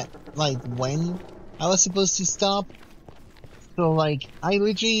 when I was supposed to stop. So, like, I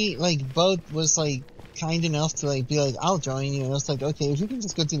literally, like, both was, like, kind enough to, like, be like, I'll join you. And I was like, okay, if you can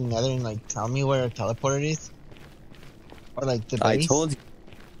just go to the nether and, like, tell me where a teleporter is. Or, like, the base. I told you.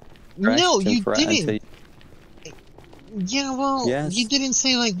 No, you didn't. Yeah, well, you didn't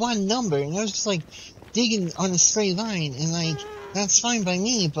say, like, one number. And I was just, like, digging on a straight line. And, like... That's fine by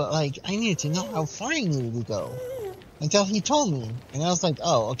me, but, like, I needed to know how far I needed to go. Until he told me. And I was like,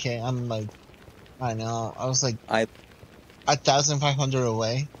 oh, okay, I'm, like, I don't know. I was, like, 1,500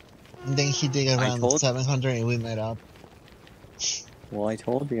 away. And then he did around 700 and we met up. Well, I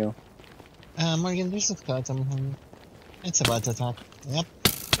told you. Morgan, there's a skeleton behind me. It's about to attack. Yep.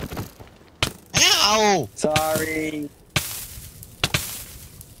 Ow! Ow! Sorry.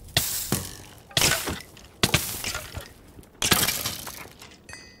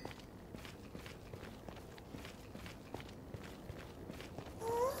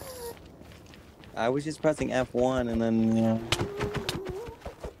 I was just pressing F1 and then, you know.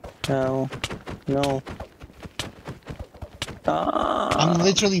 No. No. I'm Ah!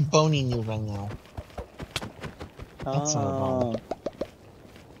 literally boning you right now. That's not wrong. Ah!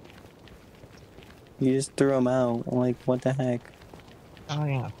 You just threw him out. I'm like, what the heck? Oh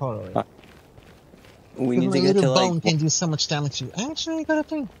yeah, totally. Uh, we Because need my to get little to like. bone can do so much damage to you. Actually, I got a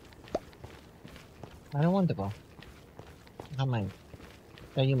thing. I don't want the bone. Not mine.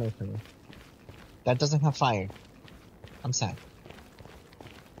 That you made for me. That doesn't have fire. I'm sad.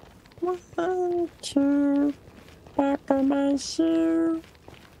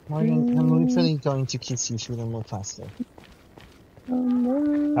 Morgan, I'm literally going to kiss you if you don't move faster.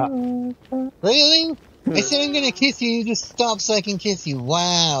 Really? I said I'm gonna kiss you, you just stop so I can kiss you.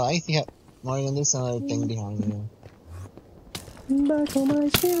 Wow, I see how... Morgan, there's another thing behind you.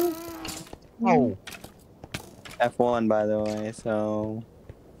 Oh, F1, by the way, so.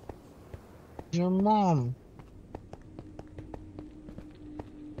 your mom.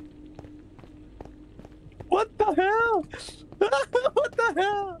 What the hell? What the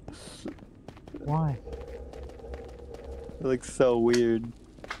hell? Why? It looks so weird.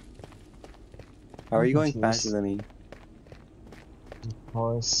 How are I'm you going faster confused. than me? Of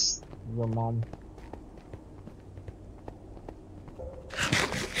course, your mom.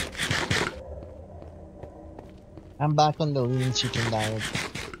 I'm back on the lean chicken diet.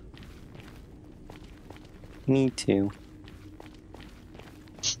 Me too.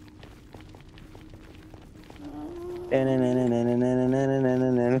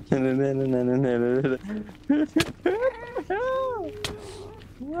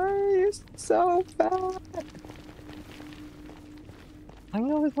 Why are you so fast? I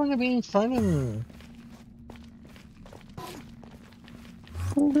always want to be in front of me.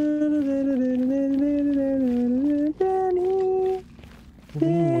 You're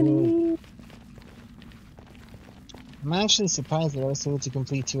being weird. I'm actually surprised that I was able to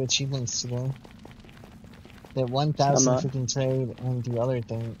complete 2 achievements today. That I'm 1,000 not. freaking trade and the other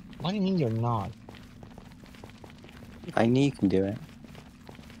thing. What do you mean you're not? I knew you can do it.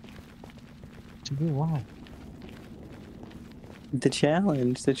 To do what? The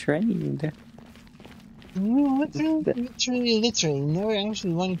challenge, the trade. You literally never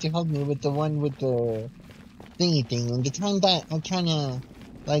actually wanted to help me with the one with the thingy thing. And the time that I kinda,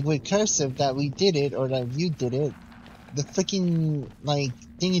 like with cursive that we did it, or that you did it, the freaking, like,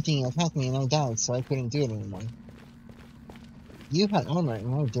 thingy thing attacked me and I died, so I couldn't do it anymore. You had armor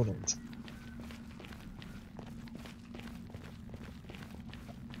and I didn't.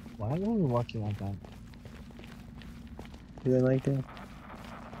 Why are you walking like that? Do they like it?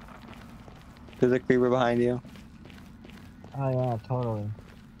 There's a creeper behind you. Oh yeah, totally.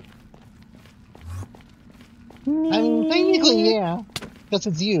 I mean, technically, yeah. Because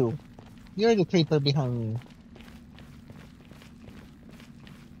it's you. You're the creeper behind me.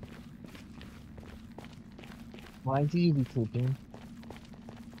 Why do you be creeping?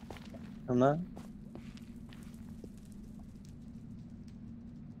 I'm not.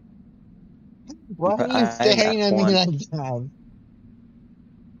 Why are you I have staring at me F1. like that?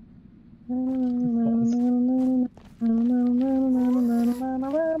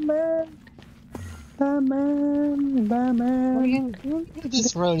 Because Morgan, you know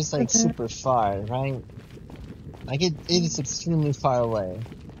this road is like super far, right? Like it is extremely far away.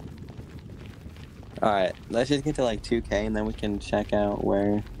 Alright, let's just get to like 2K and then we can check out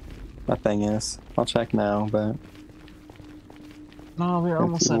where the thing is. I'll check now, but. No, we're If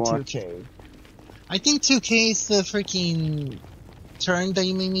almost you at want. 2K. I think 2K is the freaking turn that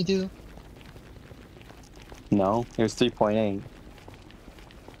you made me do. No, it was 3.8.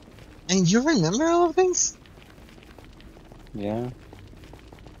 And you remember all of this? Yeah.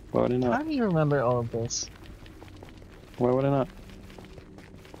 Why would I How not? do you remember all of this? Why would I not?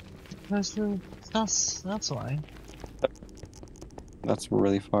 Because that's why. That's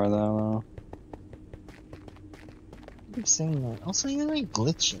really far though. I keep saying that. Also, you're like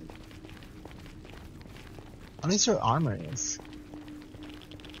glitching. At least your armor is.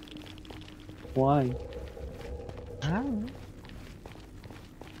 Why? I don't know.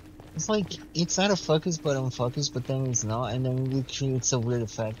 It's like, it's out of focus but on focus, but then it's not, and then it creates a weird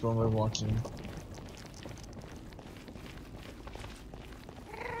effect when we're walking.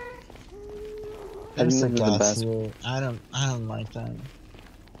 I think There's a this is the gas best. here. I don't like that.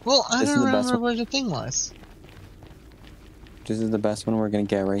 Well, I This is don't the best remember one. where the thing was. This is the best one we're gonna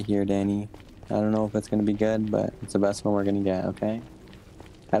get right here, Danny. I don't know if it's gonna be good, but it's the best one we're gonna get, okay?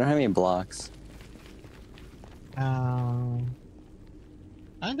 I don't have any blocks. I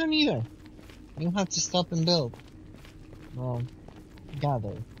don't either. You have to stop and build. Well,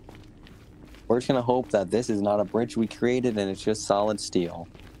 gather. We're just gonna hope that this is not a bridge we created and it's just solid steel.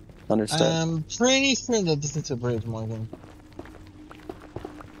 Understood? I'm pretty sure that this is a bridge, Morgan.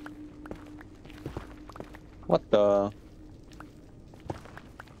 What the?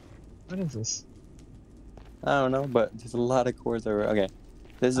 What is this? I don't know, but there's a lot of cores over. Okay,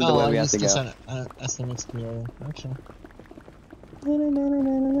 this is the Oh, way I we have to used this go. as an explorer. Okay.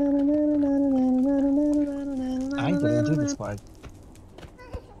 I didn't do this part.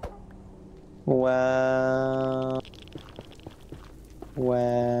 Wow.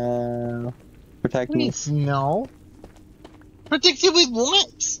 Wow. Protect me. Please, no. Protect you with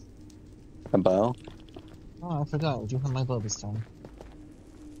what? A bow. Oh, I forgot. I do have my bow this time.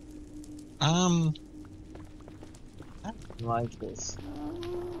 I don't like this.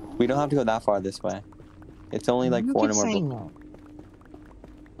 We don't have to go that far this way. It's only like You 4 keep more saying blocks.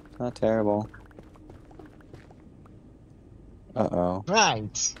 no. Not terrible. Uh-oh.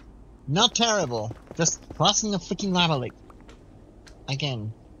 Right. Not terrible. Just crossing a freaking lava lake.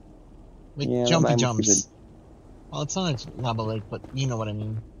 Again. With Yeah, that jumpy might be the... jumps. Well, it's not a lava lake, but you know what I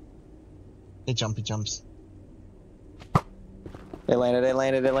mean. The jumpy jumps. It landed, it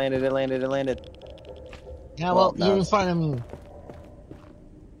landed, it landed, it landed, it landed. Yeah, Well, well, now you're in it's... front of me.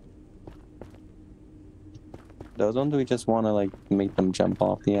 Those ones we just want to like make them jump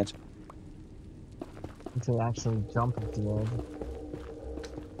off the edge. To actually jump at the edge.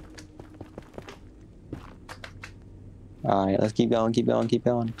 Alright, let's keep going, keep going, keep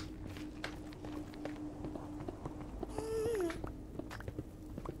going.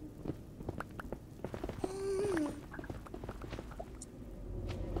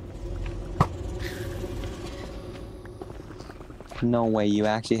 No way, you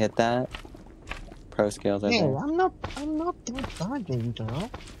actually hit that? Pro skills right Hey, there. I'm not that bad, baby girl.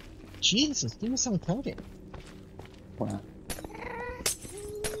 Jesus, give me some credit. Wow.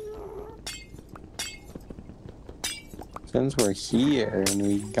 Since we're here and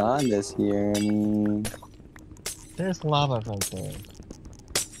we got this here, I mean... There's lava right there.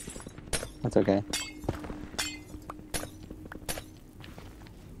 That's okay.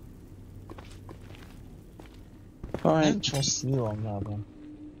 I Alright. don't trust you on lava.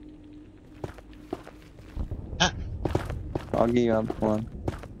 Ah, I'll get you up. Come on.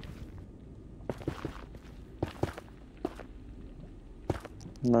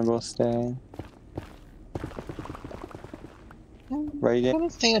 I'm gonna go stay. Right I'm in. gonna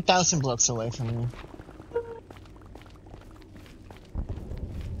stay 1,000 blocks away from you.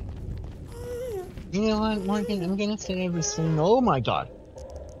 You know what, Morgan? I'm gonna say everything. Oh my god.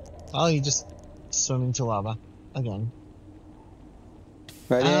 Oh, you just swim into lava. Again.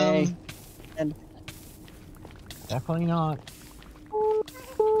 Ready? And Definitely not.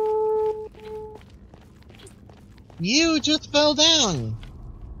 You just fell down!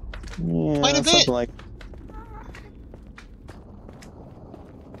 yeah, Quite a bit! something like.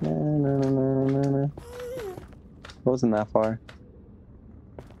 No, no, no, no, no, no. It wasn't that far.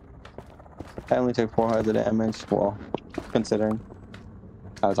 I only took 400 damage. Well, considering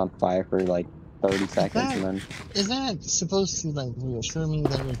I was on fire for like 30 seconds and then. Is that supposed to like reassure me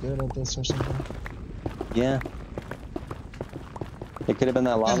that you're good at this or something? Yeah. It could have been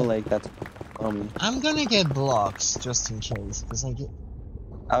that lava lake that's. I'm gonna get blocks just in case, because I get.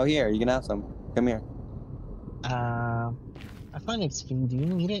 Oh, here, you can have some. Come here. I find XP. Do you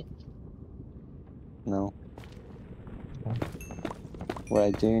need it? No. Okay. What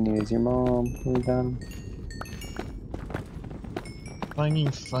I do need is your mom. Here you go. Funny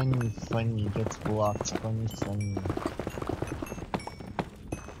gets blocked. Funny.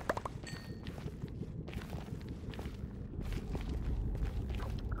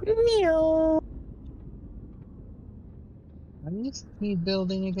 Meow. I need to keep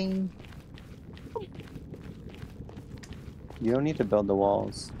building again. You don't need to build the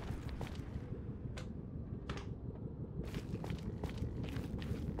walls.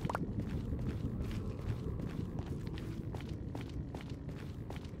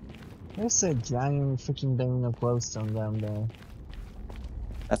 There's a giant freaking vein of glowstone down there.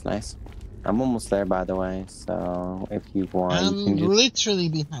 That's nice. I'm almost there, by the way, so if you want, I'm you can just... literally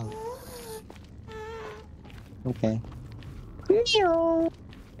behind. Okay.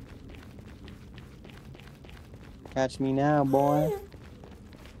 Catch me now, boy.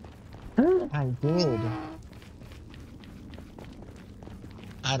 I did.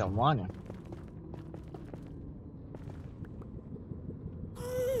 I don't wanna.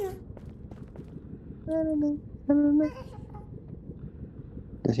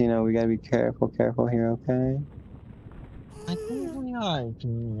 Just, you know, we gotta be careful here, okay? I think we are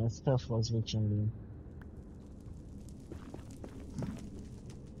doing stuff as we can be.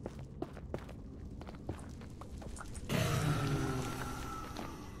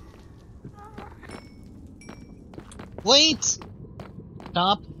 Wait!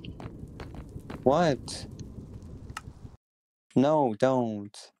 Stop. What? No,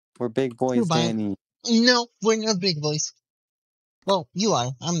 don't. We're big boys, Goodbye. Danny. No, we're not big boys. Well, you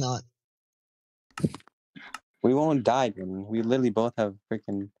are. I'm not. We won't die, Danny. We literally both have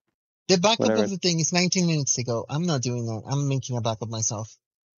freaking The backup whatever. of the thing is 19 minutes ago. I'm not doing that. I'm making a backup myself.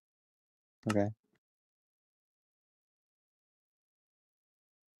 Okay.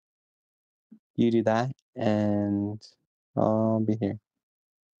 You do that, and I'll be here.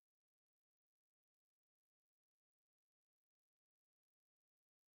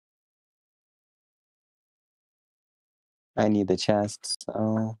 I need the chest,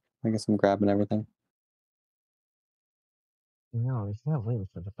 so I guess I'm grabbing everything. No, it's not waiting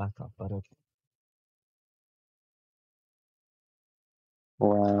for the backup, but okay.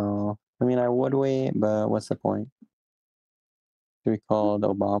 Well, I mean, I would wait, but what's the point? Should we call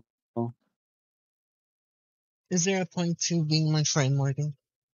the Obama? Is there a point to being my friend, Morgan?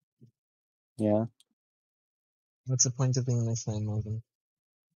 Yeah. What's the point of being my friend, Morgan?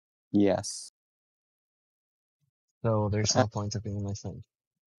 Yes. So there's I, no point of being my friend.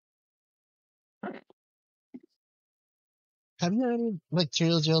 Have you added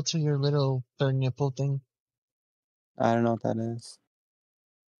bacterial gel to your little third nipple thing? I don't know what that is.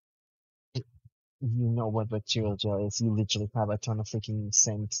 You know what bacterial gel is. You literally have a ton of freaking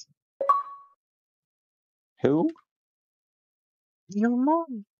scent. Who? Your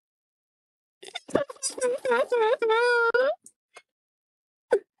mom.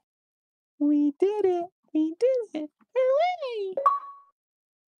 We did it. We did it. Hooray!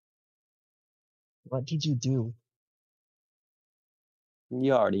 What did you do?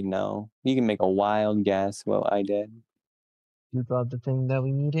 You already know. You can make a wild guess what I did. You got the thing that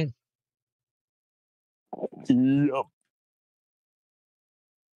we needed? Yep.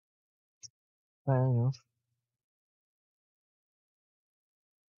 Fair enough.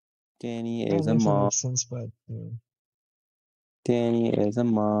 Danny That is a doesn't mom. make sense, but Danny is a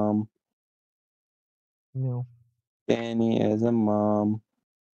mom. no. Danny is a mom.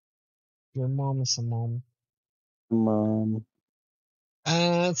 Your mom is a mom. Mom.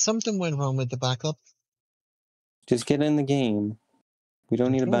 Something went wrong with the backup. Just get in the game. We don't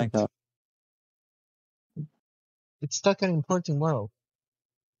I need a can't. backup. It's stuck in importing world.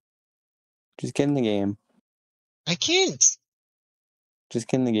 Just get in the game. I can't. Just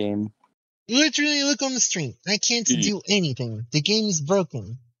get in the game. Literally look on the stream. I can't In do anything. The game is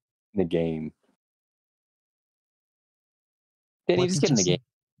broken. the game. Danny, What just did get you in the game.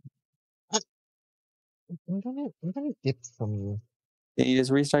 say? I, I'm gonna dip from you. Danny,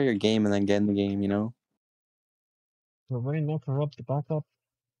 just restart your game and then get in the game, you know? We're running now corrupt the backup.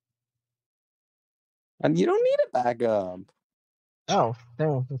 And you don't need a backup. Oh, there,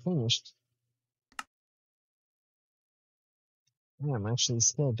 we finished. Yeah, I'm actually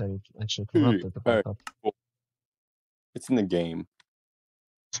scared that it actually corrupted the Alright. backup. It's in the game.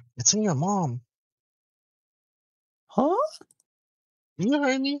 It's in your mom. Huh? You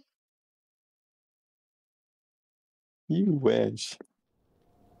heard me? You wish.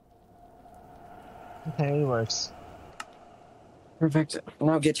 Okay, it works. Perfect.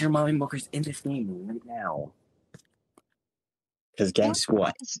 Now get your mommy milkers in this game right now. Because guess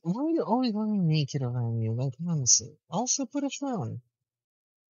what? Why are you always running naked around you? Like, honestly. Also, put a frown.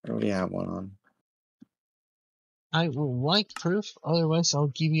 I already have one on. I will like proof, otherwise I'll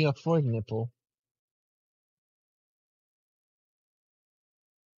give you a fourth nipple.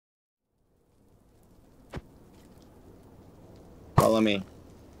 Follow me.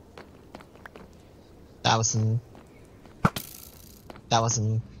 That wasn't me. That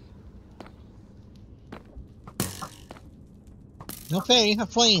wasn't me. No fair, you have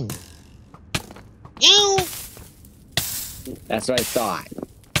flame. Ew! That's what I thought.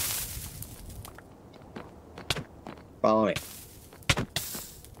 Follow me.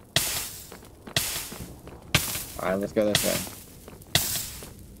 Alright, let's go this way.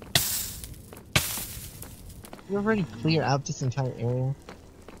 You already clear out this entire area.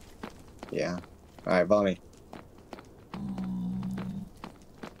 Yeah. Alright, follow me.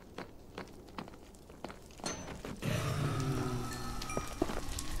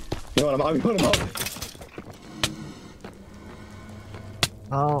 You want him on? You want him on?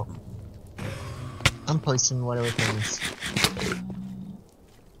 Oh. I'm placing whatever things.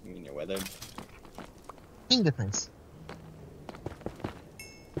 You mean you're weathered? Same difference.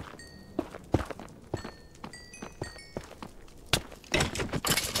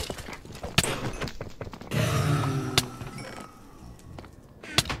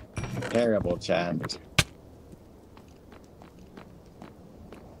 Terrible chat.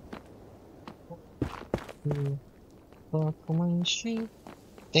 Fuck my shit.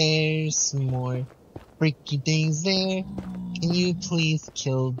 There's more freaky things there. Can you please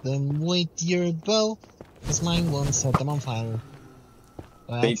kill them with your bow? Cause mine won't set them on fire.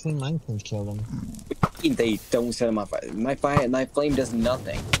 Well, They actually, mine can kill them. don't set them on fire. My flame does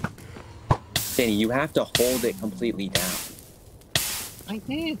nothing. Danny, you have to hold it completely down. I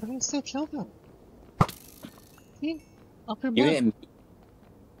did, but I still killed them. See? Up your You butt. didn't.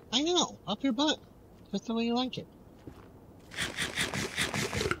 I know, up your butt. Just the way you like it.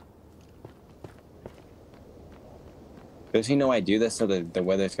 Does he know I do this so the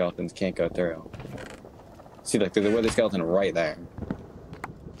weather skeletons can't go through? See, like, there's a weather skeleton right there.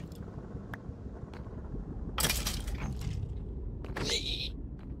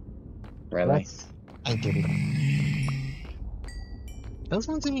 Really? Yes, I did it. Those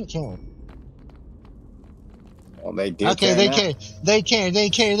ones didn't care. Well, they do Okay, care they now. care. They care. They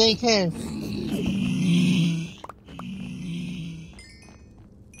care. They care.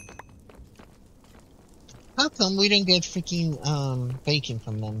 How come we didn't get freaking bacon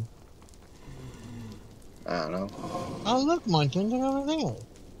from them? I don't know. Oh look, Martin, they're over there.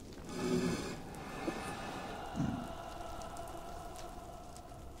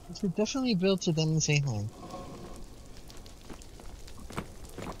 We should definitely build to them and say hi.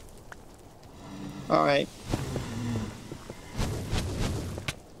 Alright.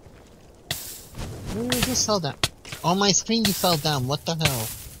 Where did you just fell down? On my screen you fell down. What the hell?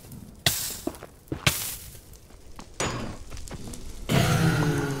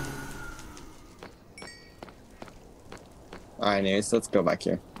 Alright, anyways, let's go back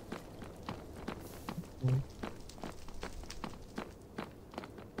here.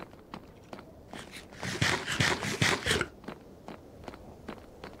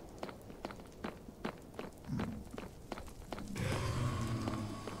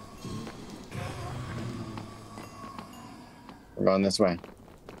 We're going this way.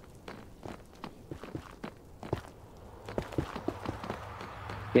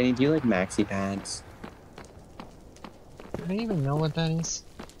 Danny, do you like maxi pads? Do they even know what that is?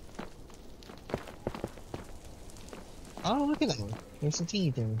 Oh, look at that one. There's a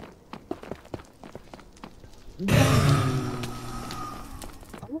tea thing.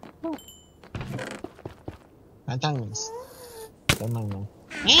 Oh, oh. Diamonds. Don't mind them.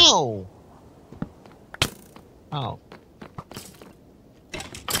 Ow! Oh.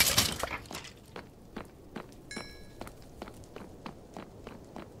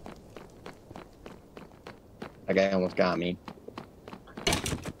 That guy almost got me.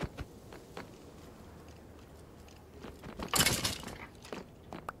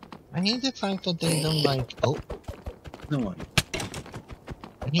 I hate the fact that they don't like. Oh. No one.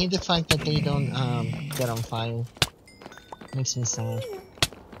 I hate the fact that they don't get on fire. Makes me sad.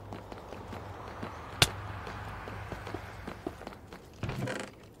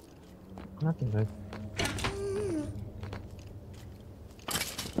 Nothing good.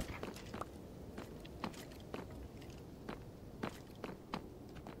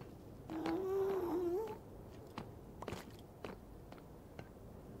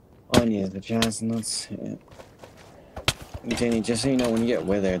 Oh yeah, the chestnuts. Yeah. Danny, just so you know, when you get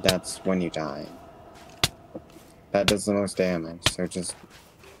withered, that's when you die. That does the most damage, so just...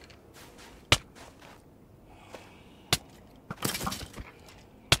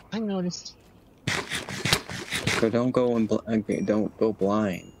 I noticed. So don't go in don't go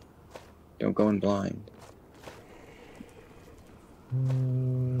blind. Don't go in blind.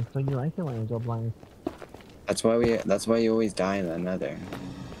 So you like it when I go blind? That's why you always die in the nether.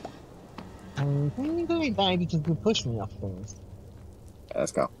 I'm technically I die because you pushed me off things.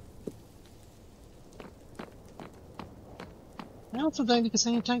 Let's go. I also die because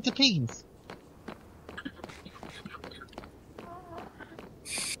I attacked the pigs.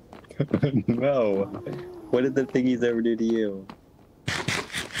 No. What did the piggies ever do to you?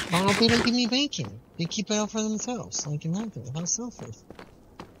 Oh, they don't give me bacon. They keep it out for themselves. Like, imagine how selfish.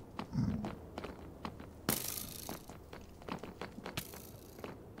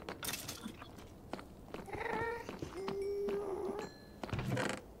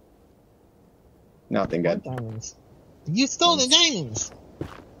 Nothing good. What diamonds? You stole the diamonds!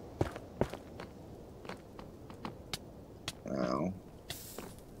 Oh.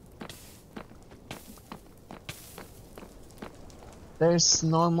 There's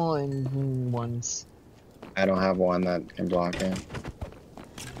normal and green ones. I don't have one that can block it.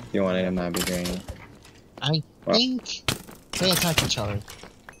 If you want it, that'd be great. I Well, think they attack each other.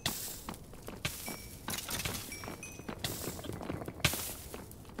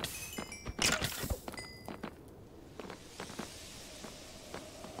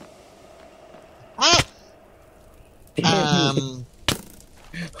 Ah! damn it.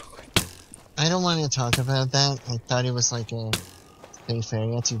 I don't want to talk about that. I thought it was like a safe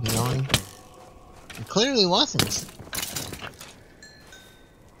area to be on. It clearly wasn't.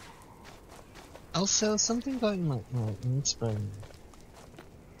 Also, something got in my meat spreading.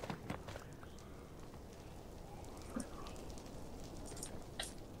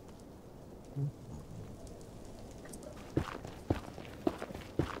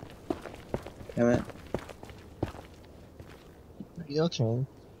 Damn it. Are you okay?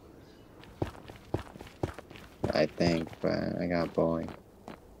 I think, but I got bullied.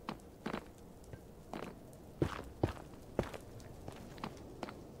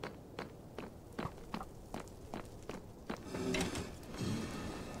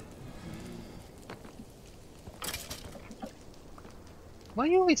 Why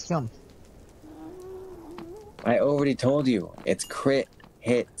do you always jump? I already told you. It's crit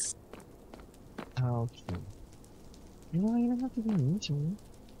hits. Okay. You know, you don't have to be mean to me.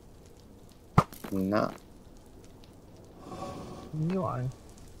 No. You are.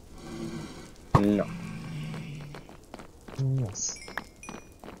 No. Yes.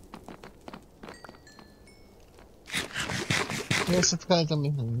 There's a skeleton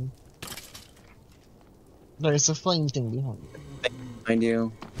behind me. There's a flame thing behind me. Behind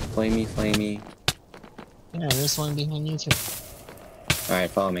you. Flamey, flamey. Yeah, there's one behind you too.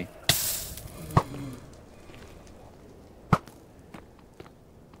 Alright, follow me.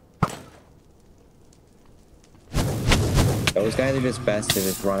 Those guys are just best to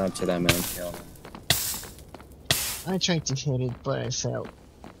just run up to them and kill them. I tried to hit it, but I failed.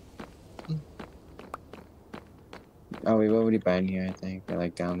 Oh, we've already been here, I think. They're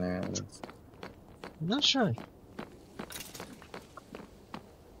like down there at least. I'm not sure.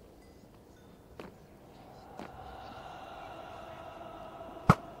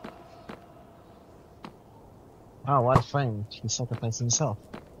 Wow, what a friend. He sacrificed himself.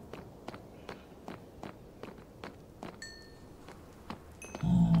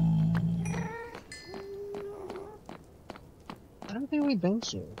 I don't think we've been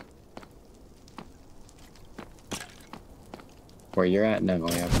here. Where you're at? No,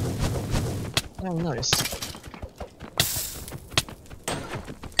 we have. I haven't noticed.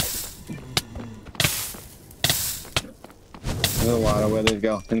 There's a lot of where they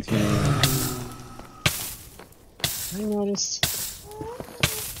go. Continue. I noticed.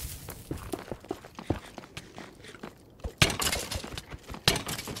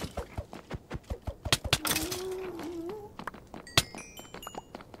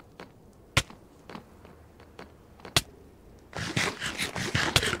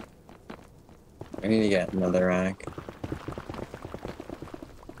 I need to get another rack.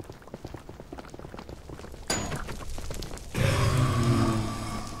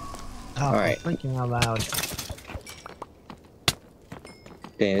 Oh, Alright. freaking out loud.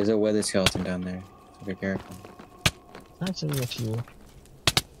 Okay, there's a weather skeleton down there. So be careful. Actually, a few.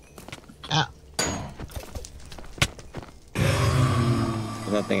 Ah,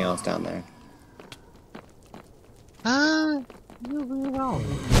 There's nothing else down there. you do really well.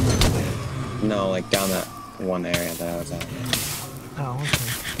 No, like down that one area that I was at. Oh,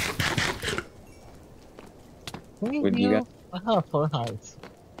 okay. Can you Would you heal? I have 4 hearts.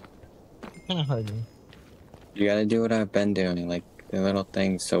 It kinda hurt me. You gotta do what I've been doing, like the little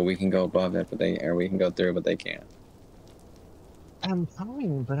things, so we can go above it, or we can go through, but they can't. I'm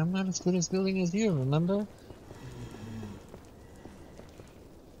trying, but I'm not as good as building as you, remember?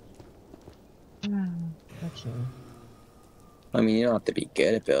 Okay. I mean, you don't have to be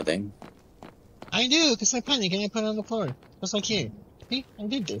good at building. I do, because I panic and I put it on the floor. Just like here. See? I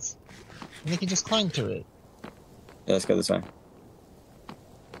did this. And I can just climb through it. Yeah, let's go this way.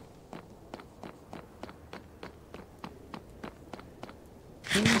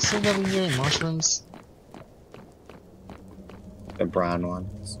 Can you see over here in mushrooms? The brown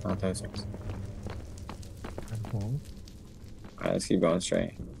ones, not those ones. Okay. Alright, let's keep going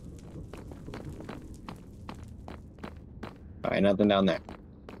straight. Alright, nothing down there.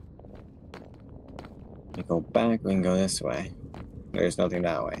 We go back, we can go this way. There's nothing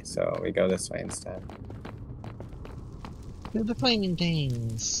that way, so we go this way instead. Do the flaming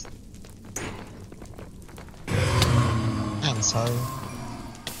things. I'm sorry.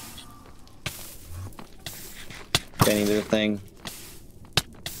 Getting to the thing.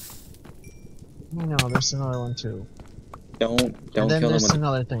 No, there's another one too. Don't And then kill them there's with.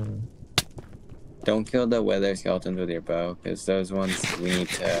 another thing. Don't kill the wither skeletons with your bow, because those ones we need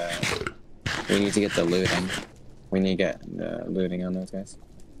to. We need to get the looting. We need to get the looting on those guys.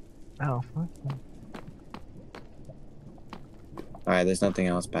 Oh, okay. Alright, there's nothing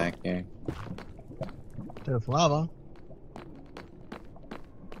else back here. There's lava.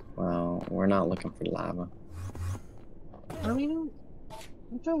 Well, we're not looking for lava. I mean,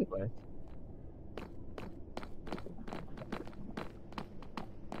 it's anyway.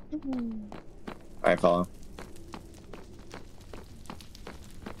 Alright, follow.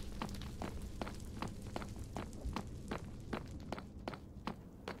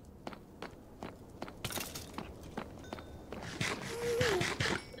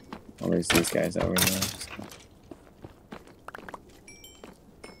 Well, there's these guys over here. So.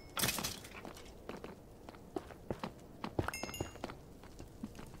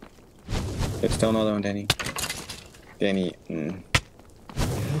 There's still another one, Danny. Danny, I'm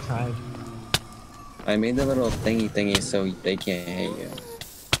tired. I made the little thingy so they can't hit you.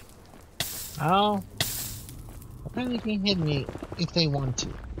 Oh. Apparently they can hit me if they want to.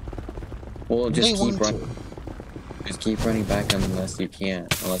 Well, If just they keep want running. to. Just keep running back unless you can't.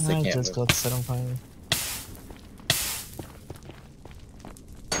 Unless they I can't just move. got set on fire.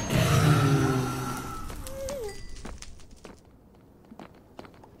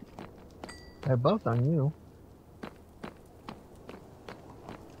 They're both on you.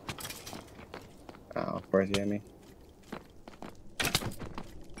 Oh, of course you hit me.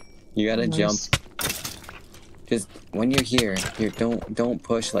 You gotta Nice. jump. Just when you're here, don't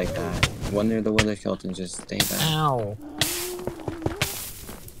push like that. When they're the wither skeletons, just stay back. Ow.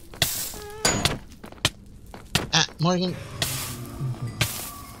 Ah, Morgan.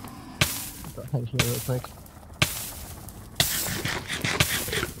 Go ahead here real quick.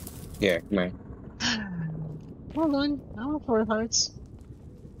 Here, come here. Hold on. I want 4 hearts.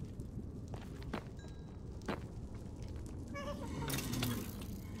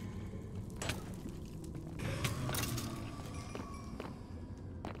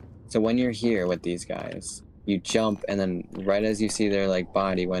 So when you're here with these guys, you jump, and then right as you see their like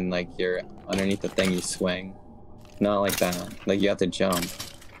body, when like you're underneath the thing, you swing. Not like that. Like you have to jump,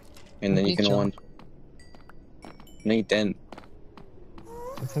 and then you can jump. No, you didn't.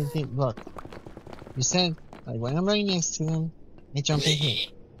 If I did, look. You said, like, when I'm right next to them, I jump in here.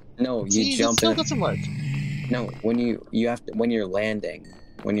 No, you See, that jump. still doesn't work. No, when you have to when you're landing.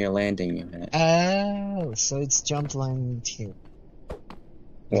 When you're landing, you hit. Oh, so it's jump landing too.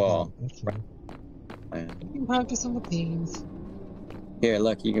 Well, Okay. land. You can practice on the planes. Here,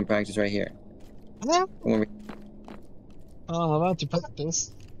 look, you can practice right here. Yeah. Come over. Oh, I'm about to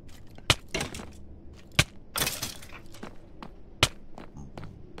practice.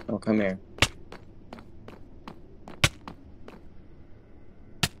 Oh, come here.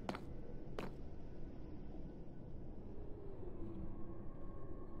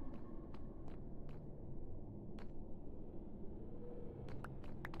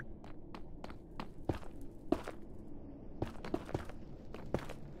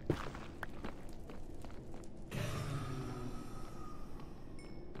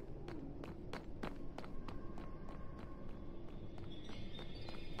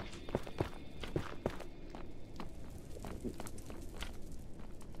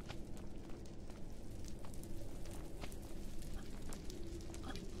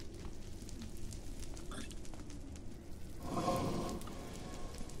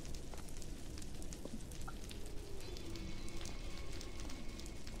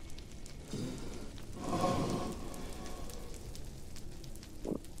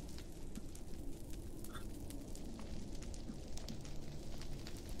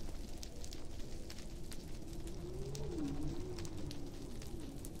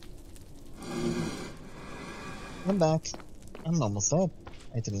 I'm back. I'm almost dead.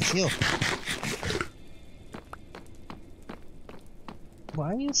 I didn't heal.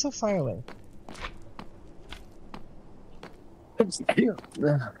 Why are you so far away?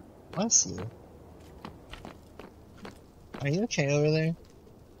 Bless you. Are you okay over there?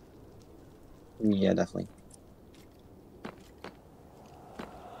 Yeah, definitely.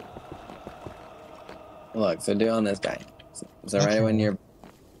 Look, so do on this guy. So Okay. right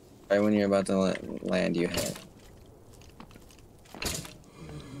when you're about to land, you hit.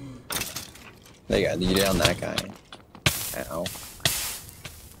 There you go. You did on that guy. Ow.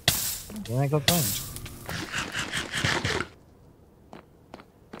 Then I got burned.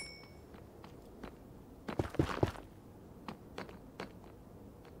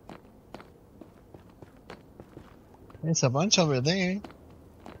 There's a bunch over there.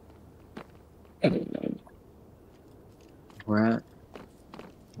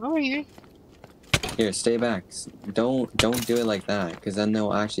 here. Here, stay back. Don't do it like that, because then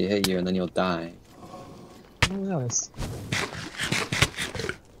they'll actually hit you and then you'll die. I notice.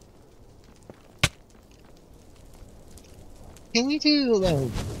 Can we do like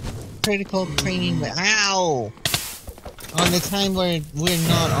critical training? Ow! On the time where we're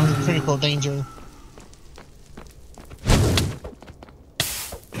not on critical danger.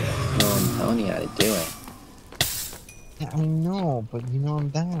 No, I'm telling you how to do it. Yeah, I know, but you know I'm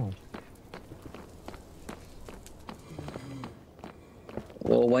bad.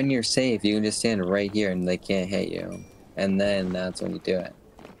 Well, when you're safe, you can just stand right here and they can't hit you. And then that's when you do it.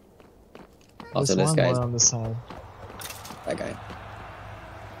 Also, There's this one guy's... more on the side. That guy.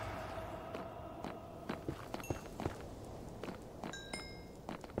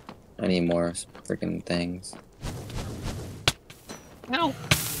 I need more freaking things. No.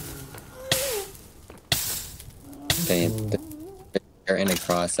 They're in a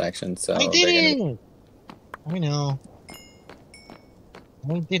cross section, so I did they're gonna be... it! I know.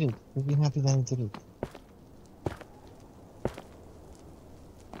 I did it. I'll be happy that I did it.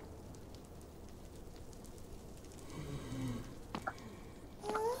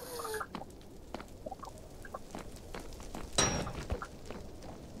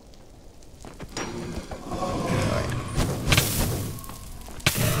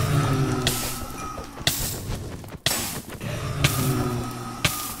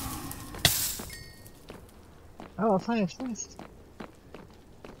 Oh, fast.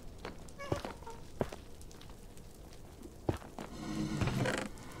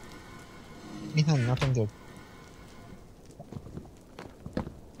 We had nothing good.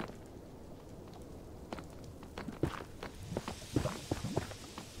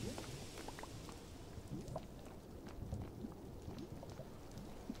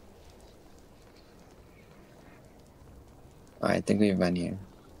 Alright, I think we've been here.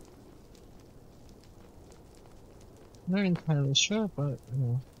 Not entirely sure, but, you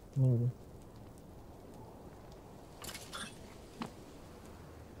know, maybe.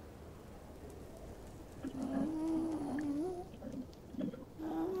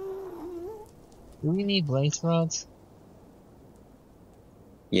 Do we need blaze rods?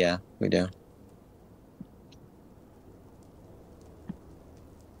 Yeah, we do.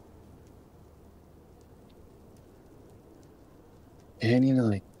 I need to,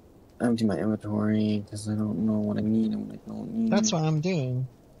 like, empty my inventory, because I don't know what I need and what I don't need. That's what I'm doing.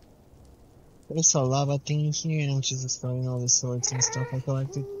 There's a lava thing here, and I'm just destroying all the swords and stuff I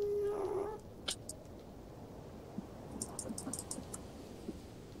collected.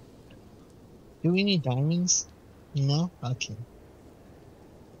 Do we need diamonds? No? Okay.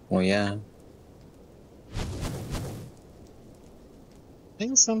 Well, yeah. I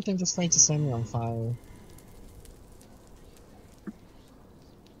think something just tried to set me on fire.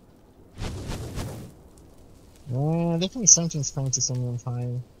 I think something's trying to set me on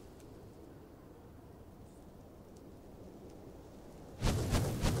fire.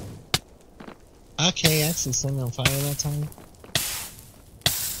 Okay, actually set me on fire that time.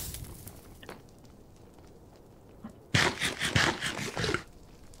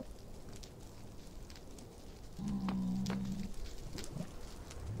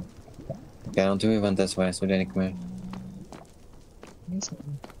 Okay, I don't think we went this way, so we didn't come here. Yes, okay.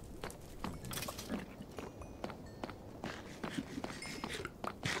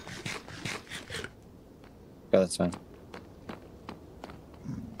 Yeah, that's fine.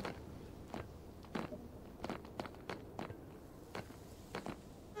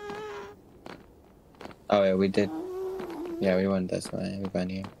 Oh, yeah, we did. Yeah, we went this way. We've been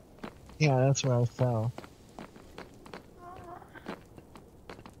here. Yeah, that's where I fell.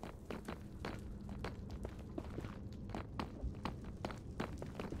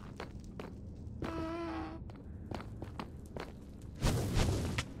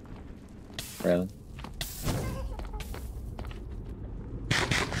 Really?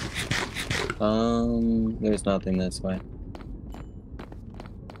 There's nothing this way.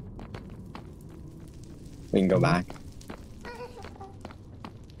 We can go back.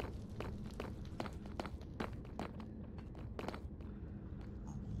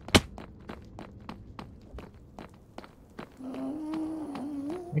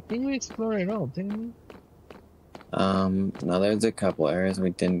 I think we explored it all, didn't we? No, there's a couple areas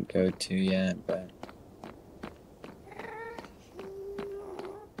we didn't go to yet, but...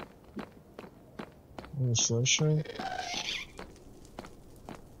 Are you sure? Where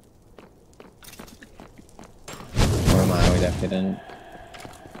am I? We definitely didn't.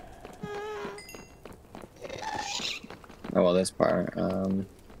 Oh, well, this part,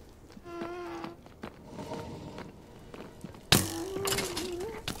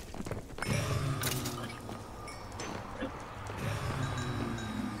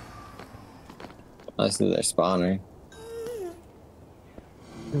 This is their spawner.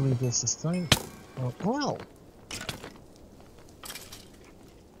 Do we just destroy? Oh, wow.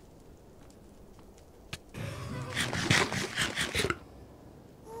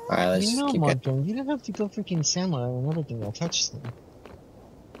 Alright, let's You just know, keep getting. Martin, you don't have to go freaking samurai and everything I touch them.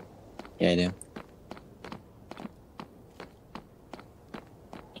 Yeah, I do.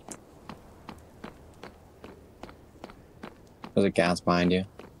 There's a gas behind you.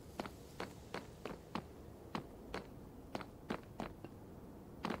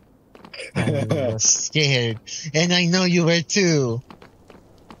 I was scared, and I know you were too.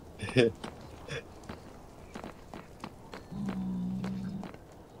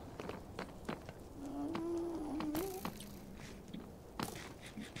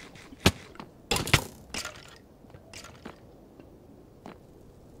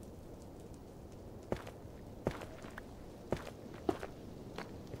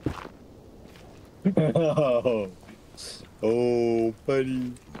 Oh,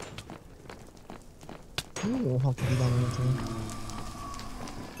 buddy. You don't have to be done anything.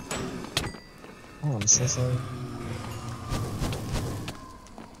 Oh, I'm so sorry.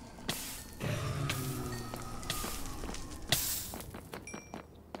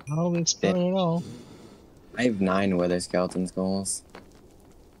 I'll explore it all. I have 9 wither skeleton skulls.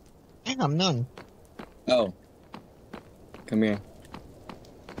 I have none. Oh. Come here.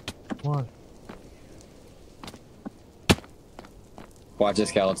 What? Watch a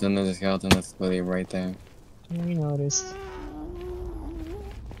skeleton. There's a skeleton that's literally right there. Yeah, we noticed.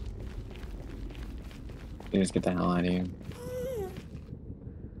 You just get the hell out of here.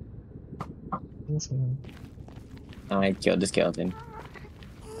 Yes, man. I killed the skeleton.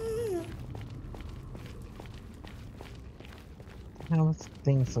 I have a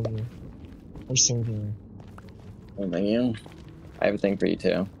thing for you. For saving you. Oh, thank you. I have a thing for you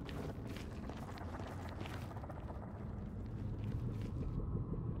too.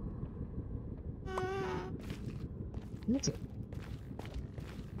 What's it?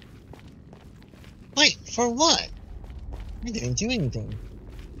 Wait, for what? I didn't do anything.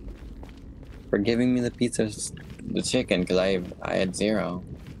 For giving me the piece of the chicken, because I had 0.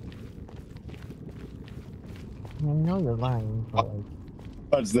 I know you're lying, but like,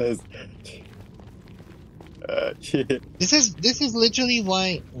 What's this? this is literally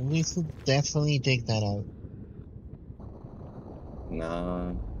why we should definitely take that out.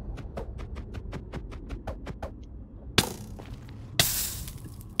 No.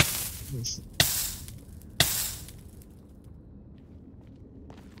 This-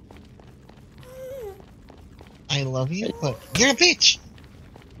 I love you, but you're a bitch!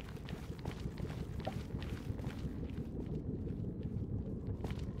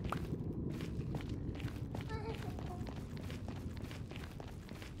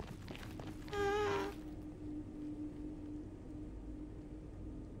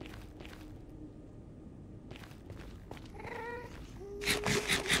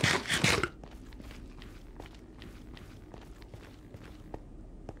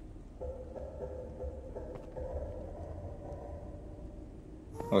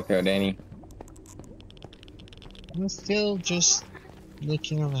 Okay, Danny. I'm still just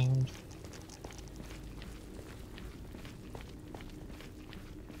looking around.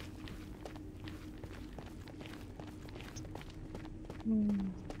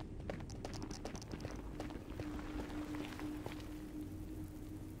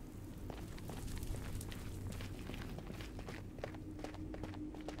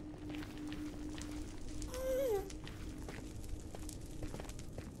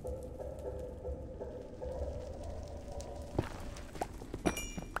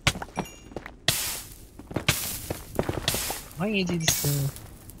 Why you do this thing?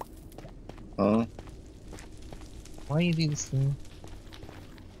 Huh? Why you do this thing?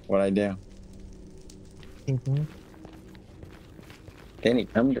 What'd I do? Thinking. Danny,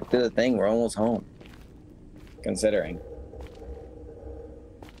 come to the thing. We're almost home. Considering.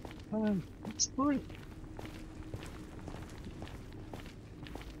 It's good.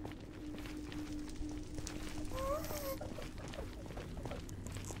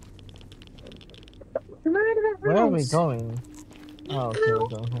 Where are we going? Oh, okay, we're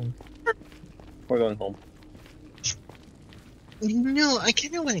going home. We're going home. No, I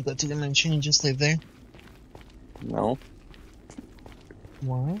kinda wanna go to the mansion and just live there. No.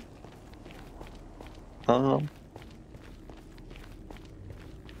 Why?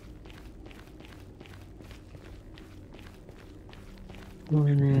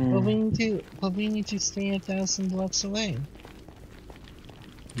 But we need to stay 1,000 blocks away.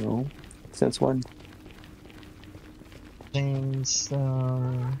 No. Since when? Since,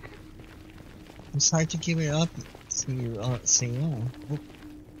 It's hard to give it up. So you say yeah.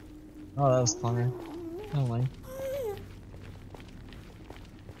 Oh, that was Connor. Never mind.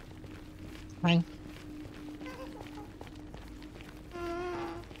 Fine.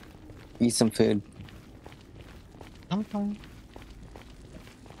 Eat some food. I'm fine.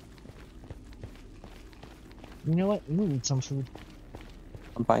 You know what? You eat some food.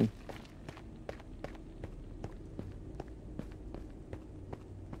 I'm fine.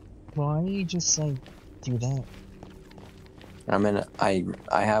 Why don't you just like do that?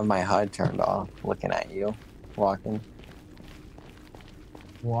 I have my HUD turned off, looking at you, walking.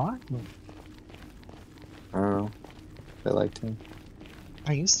 What? I don't know. I like to.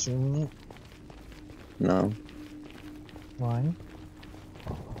 Are you streaming it? No. Why?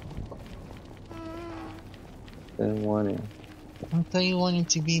 I didn't want to. I thought you wanted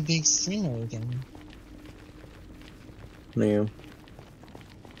to be a big streamer again. No.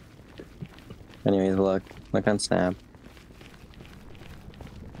 Anyways, look on Snap.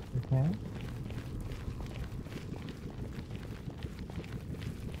 Okay.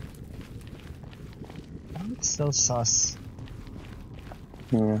 That looks so sus.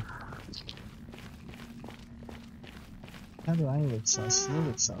 Yeah. How do I look sus? You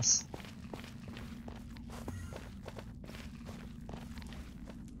look sus.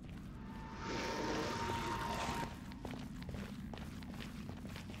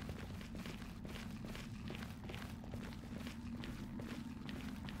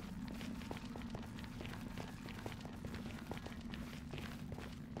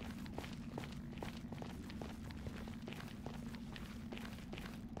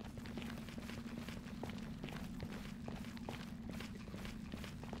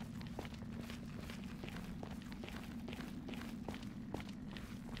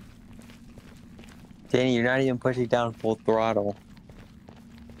 Danny, you're not even pushing down full throttle.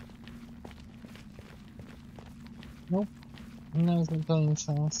 Nope. No, it's not going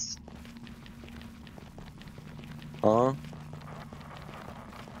fast. Huh?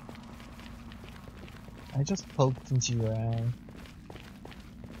 I just poked into your eye.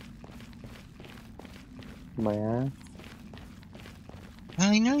 My ass?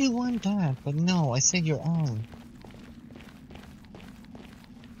 I know you want that, but no, I said your eye.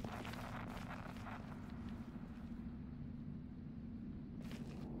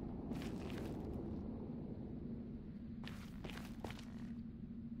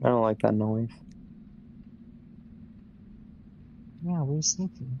 I don't like that noise. Yeah, we're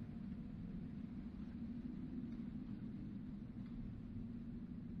sleeping.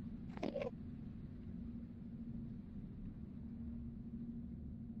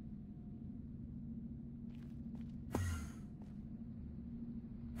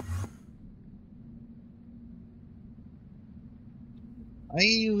 Why are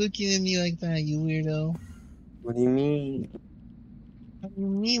you looking at me like that, you weirdo? What do you mean? What do you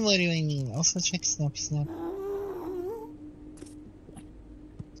mean, what do I mean? Also check Snap Snap.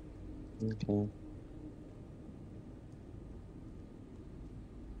 Okay.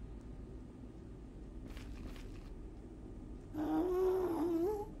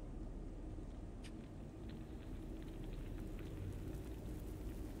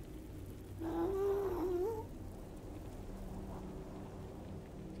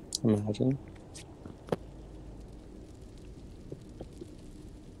 Imagine.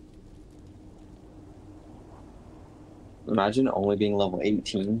 Imagine only being level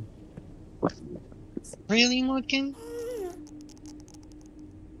 18. Really, Morgan?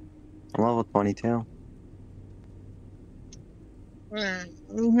 I'm level 22.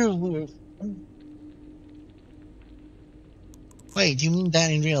 You're weird. Wait, do you mean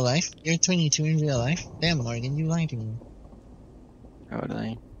that in real life? You're 22 in real life? Damn, Morgan, you lied to me.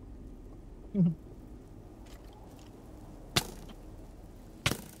 Totally.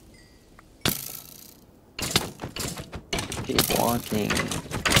 Keep walking.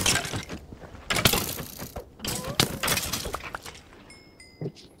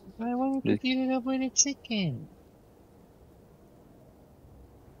 I wanted to Just beat it up with a chicken.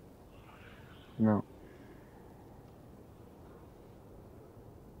 no.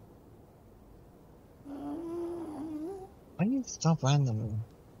 Why do you stop randomly?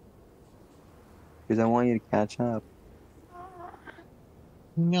 Because I want you to catch up.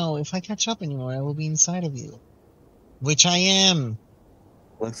 No, if I catch up anymore, I will be inside of you. Which I am.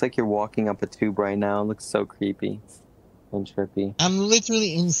 Looks like you're walking up a tube right now. It looks so creepy and trippy. I'm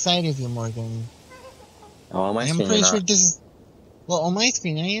literally inside of you, Morgan. Oh, on my I'm screen you're pretty sure not. this is... Well, on my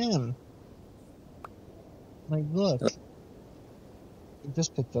screen, I am. Like, look. I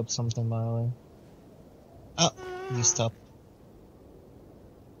just picked up something, by the way. Oh, you stopped.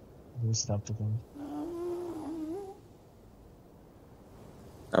 We stopped again.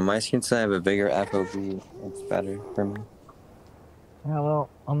 On my screen, since I have a bigger FOV, it's better for me. Yeah, well,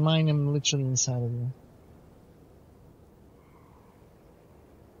 on mine, I'm literally inside of you.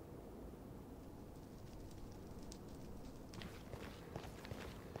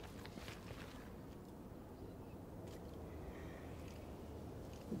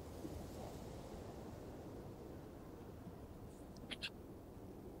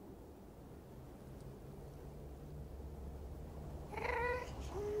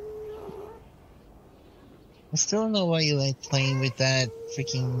 I still don't know why you like playing with that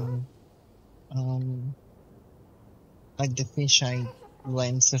freaking, um, like the fisheye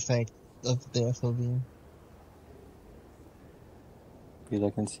lens effect of the FOV. Because I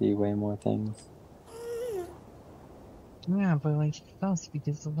can see way more things. Yeah, but like, it sucks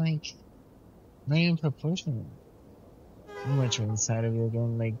because of like, not even proportional. I'm literally inside of you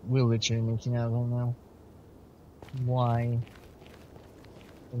again, like, we're literally making out right now. Why?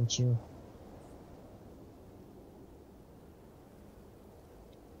 Thank you.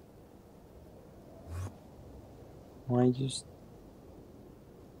 Why just...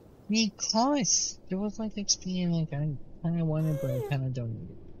 Because there was like XP and like, I kinda want it, but I kinda don't need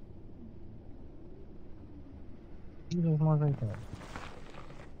it. It was more like that.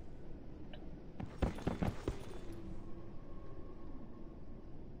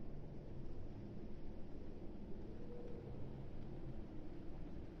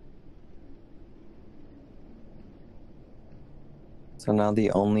 So now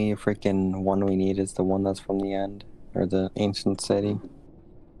the only freaking one we need is the one that's from the end. Or the ancient city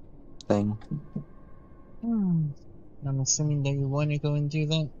thing. Hmm. I'm assuming that you wanna go and do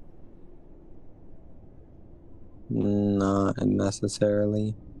that? Not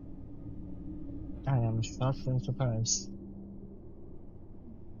necessarily. I am shocked and surprised.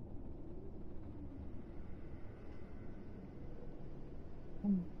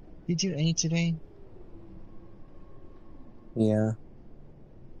 Hmm. Did you eat today? Yeah.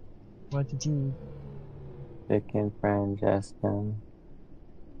 What did you Chicken Francesca. eat?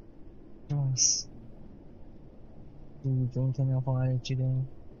 Yes. Did you drink enough water today?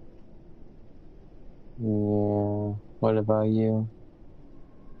 Yeah. What about you?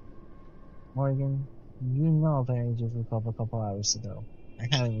 Morgan, you know that I just woke up a couple hours ago. I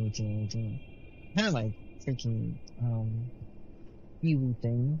haven't eaten anything. I had like freaking kiwi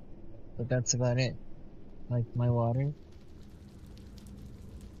thing, but that's about it. Like my water.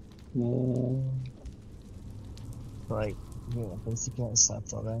 Yeah. So like, yeah, basically I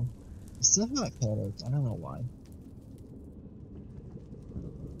slept all day. I still have a headache. I don't know why.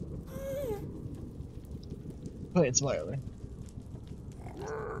 But it's whatever.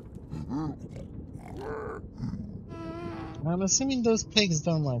 I'm assuming those pigs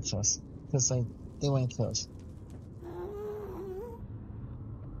don't like us. Cause like, they went close.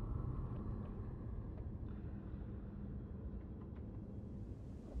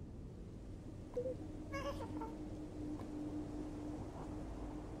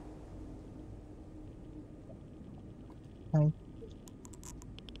 Hi.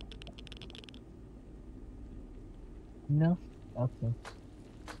 No? Okay.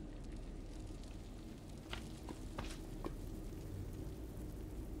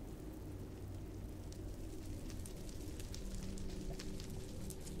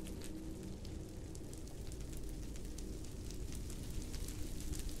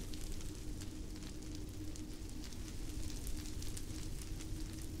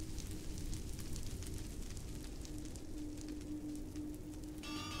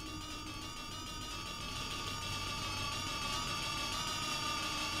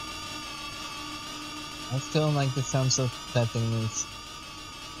 I still don't like the sounds of that thing makes.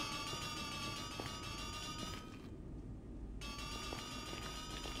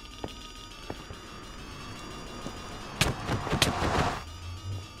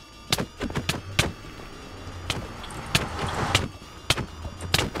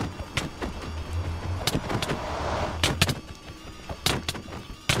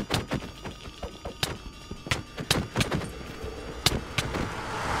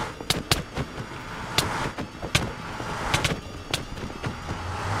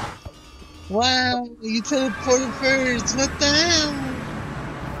 Wow, you teleported first. What the hell?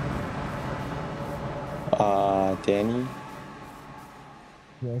 Danny,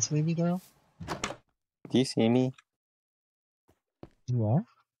 Yes, baby girl. do you see me? Yeah.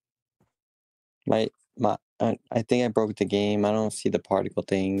 I think I broke the game. I don't see the particle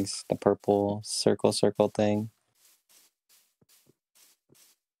things, the purple circle thing.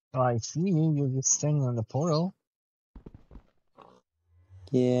 Oh, I see you. You're just standing on the portal.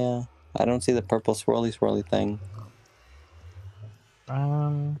 Yeah. I don't see the purple swirly swirly thing.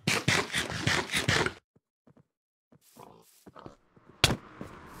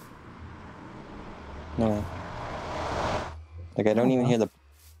 No. Like I don't even hear the.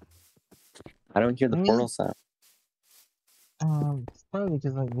 I don't hear the portal sound. It's probably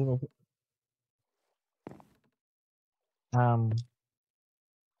because like little.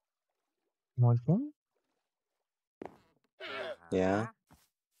 Morgan? Yeah.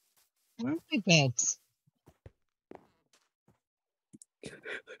 Where are my beds?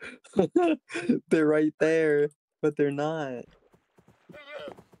 They're right there, but they're not.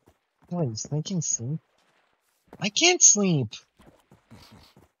 Wait, they can sleep? I can't sleep!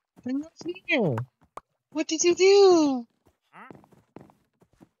 They're not here! What did you do?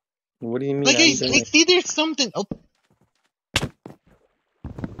 What do you mean? Like, I I didn't. see there's something. Oh.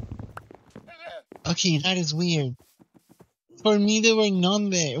 Okay, that is weird. For me, there were none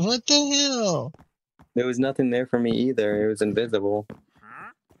there. What the hell? There was nothing there for me either. It was invisible.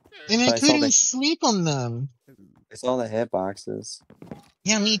 And I But couldn't sleep on them. I saw the hitboxes.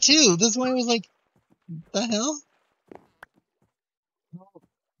 Yeah, me too. That's why I was like, the hell? Oh,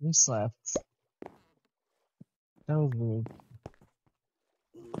 we slept. That was weird.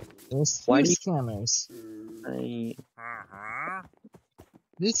 There's two scammers.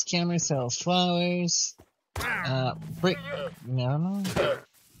 This scammer sells flowers. Brick. No.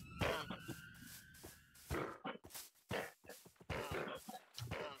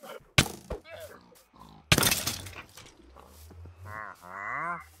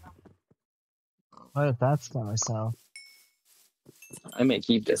 What did that scammer sell? I may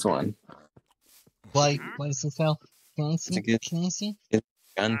keep this one. Why? What does it sell? Can I see? Can I see? It's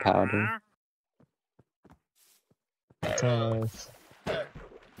gunpowder. So,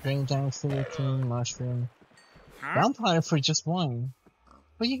 green dynasty, king, mushroom. Gunpowder for just one.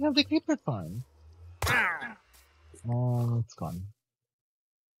 But you have the creeper farm. It's gone.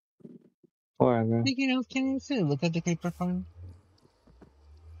 Whatever. Speaking of, can you see? Look at the creeper farm.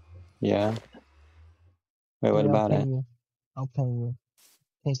 Yeah. Wait, what about it? I'll pay you.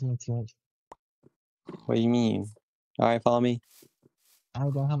 Take me to it. What do you mean? Alright, follow me. I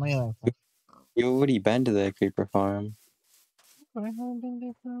don't have my life. You already been to the creeper farm. But I haven't been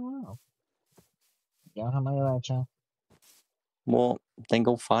there for a while. Don't have my life. Well, then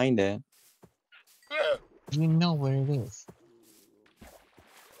go find it. You know where it is.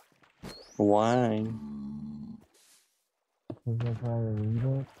 Why? Because that's why I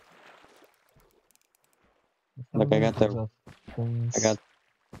read it. Look, I got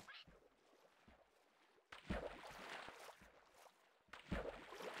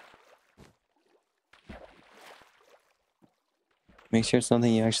make sure it's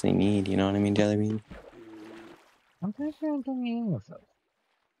something you actually need, you know what I mean, Jellybean? I'm pretty sure I don't need any of those.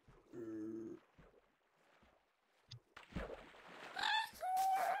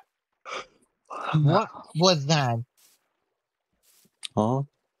 What was that? Huh?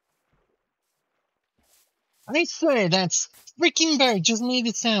 I swear that's freaking bird just made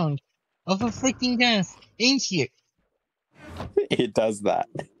the sound of a freaking gas in here. It does that.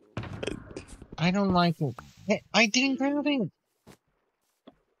 I don't like it. Hey, I didn't grab it.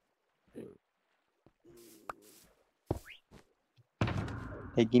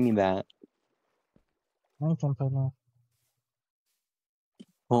 Hey, give me that. I can put that.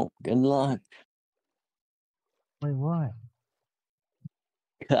 Oh, good luck. Wait, what?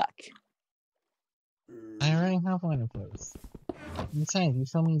 Cuck. I already have one of those. Besides, you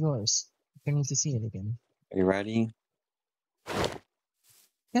show me yours. I need to see it again. Are you ready?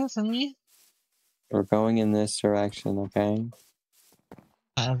 Definitely. We're going in this direction, okay?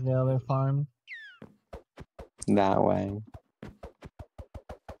 Have the other farm. That way.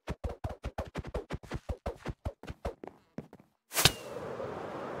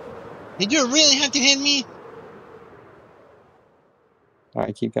 Did you really have to hit me?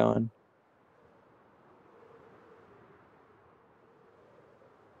 Alright, keep going.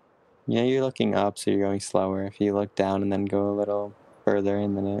 Yeah, you're looking up, so you're going slower. If you look down and then go a little further,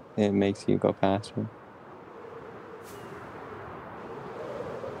 and then it makes you go faster.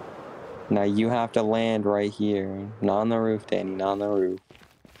 Now you have to land right here. Not on the roof, Danny, not on the roof.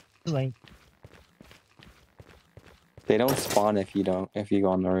 Like, They don't spawn if you go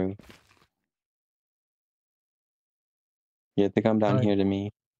on the roof. You have to come down here to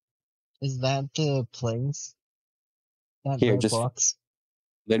me. is that the place? That Here, red just box?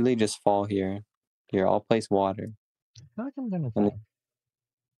 literally just fall here. Here, I'll place water. How come I'm gonna die?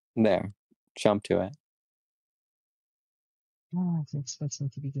 There. Jump to it. Oh, I was expecting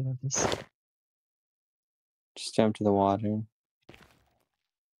to be good at this. Just jump to the water.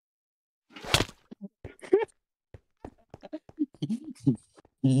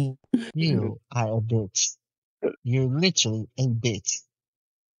 You are a bitch. You're literally a bitch.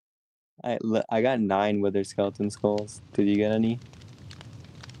 I got 9 wither skeleton skulls. Did you get any?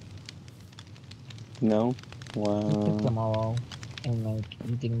 No? You took Wow. them all, and like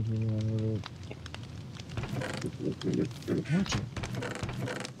you didn't give me any loot. Don't you?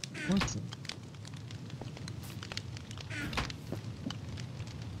 Don't you?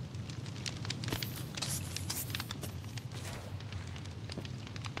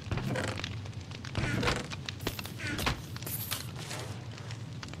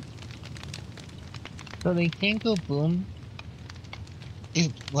 So they can't go boom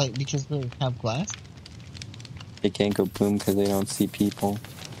if like because they have glass. They can't go boom because they don't see people.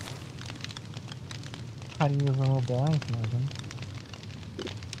 How do you remove their eyes, Morgan?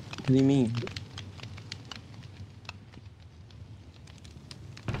 What do you mean?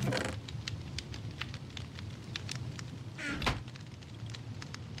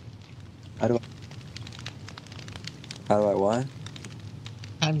 How do I what?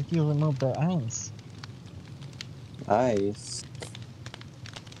 How did you remove their eyes? Ice.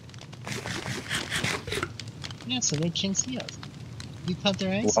 Yeah, so they can see us. You cut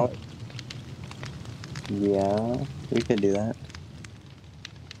their eyes Well, out. yeah, we could do that.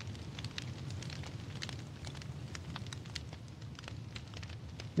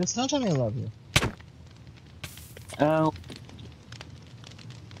 Just tell them I love you. Oh.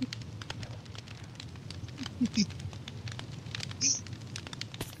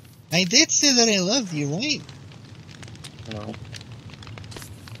 I did say that I loved you, right? No.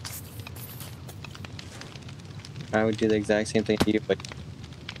 I would do the exact same thing to you, but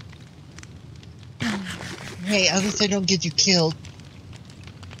Hey, at least I don't get you killed.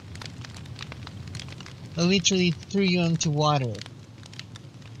 I literally threw you into water.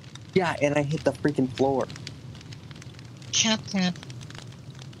 yeah, and I hit the freaking floor. Tap tap.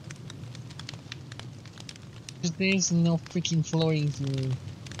 Because there's no freaking flooring here.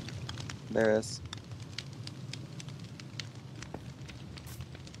 There is.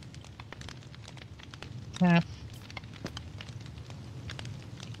 Tap.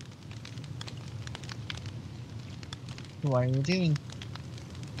 What are you doing?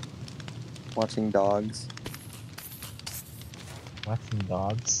 Watching dogs. Watching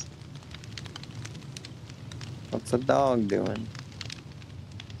dogs. What's a dog doing?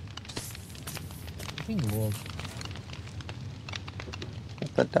 Hey, Lord.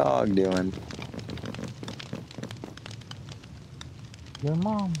 What's a dog doing? Your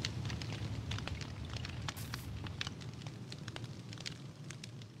mom.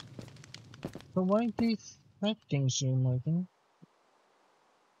 So why do you expect things here, Morgan?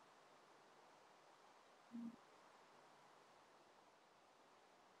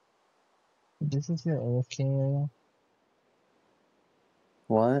 This is your AFK area?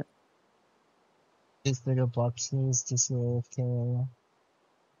 What? This little box here is this your AFK area?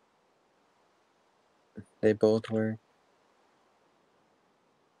 They both were.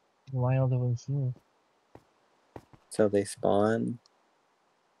 Why all the way here? So they spawn.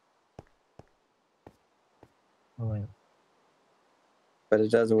 Alright. But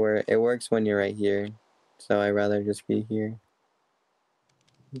it does work. It works when you're right here. So I'd rather just be here.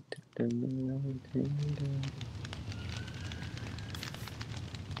 But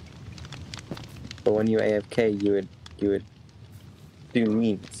when you AFK, you would do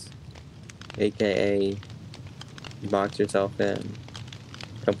means, aka box yourself in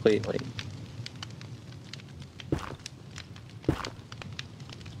completely.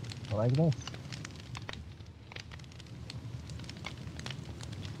 Like this.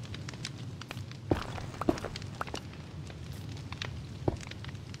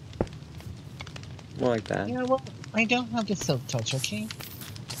 More like that. You know what? I don't have the silk touch, okay?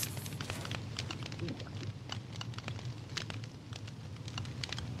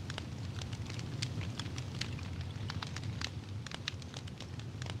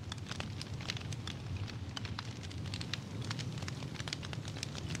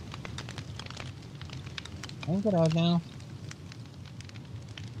 I can get out now.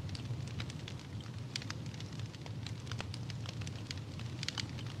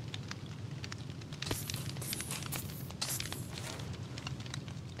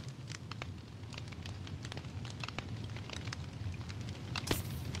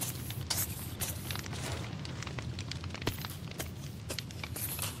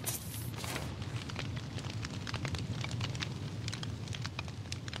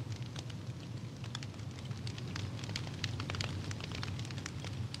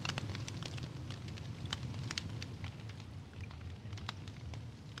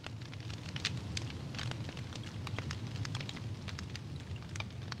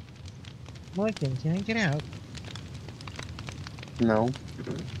 Morgan, can I get out? No.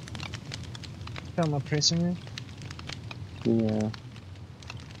 I'm a prisoner. Yeah.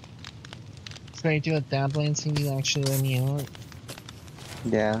 So I do a dabble and see you actually let me out.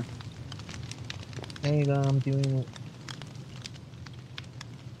 Yeah. There you go, I'm doing it.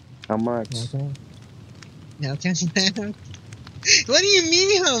 How much? Okay. Now can you out? What do you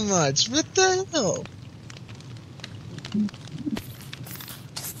mean how much? What the hell?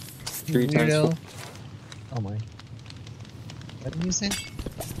 You 3 times 4. weirdo. Oh my. What did you say?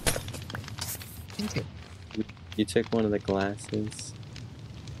 Thank you. You took one of the glasses.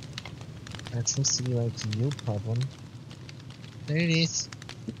 That seems to be like your problem. There it is.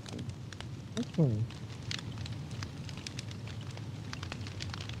 Okay.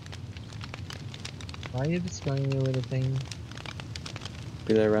 Why are you destroying me with a thing?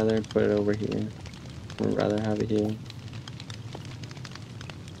 Because I'd rather put it over here. I'd rather have it here.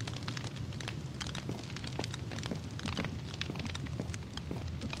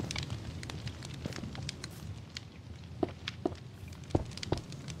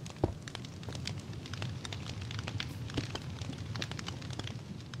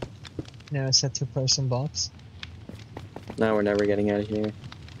 Now it's a two-person box. Now we're never getting out of here.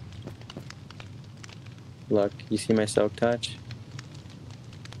 Look, you see my silk touch?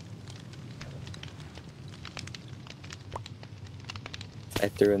 I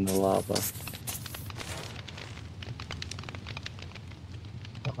threw in the lava.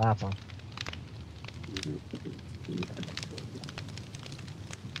 The lava.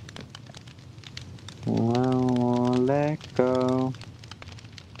 Well, let go.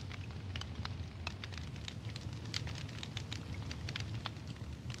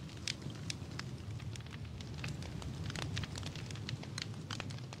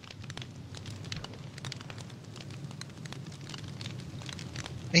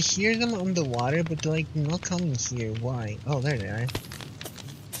 I hear them on the water, but they're like not coming here. Why? Oh, there they are.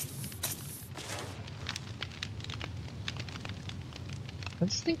 I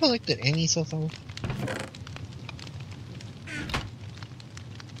just think I collected any so far.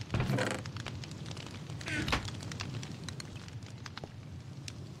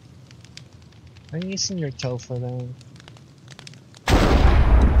 I'm using your toe for that.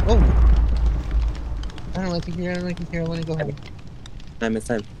 Oh! I don't like it here, I don't like it here, I wanna go home. Time, it's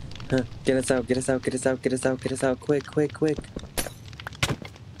time. Huh. Get us out, get us out, get us out, get us out, get us out. Quick, quick, quick.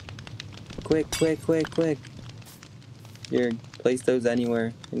 Quick, quick, quick, quick. Here, place those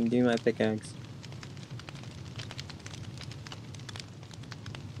anywhere. And give me my pickaxe.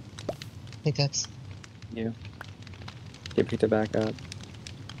 Pickaxe. You. Get picked it back up.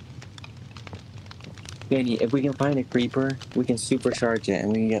 Danny, if we can find a creeper, we can supercharge it and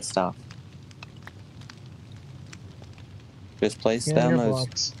we can get stuff. Just place Here are down your those.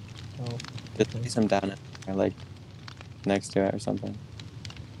 blocks. Oh, Just okay. place them down there, like next to it or something.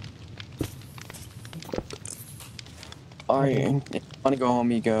 Alright, Okay. if you want to go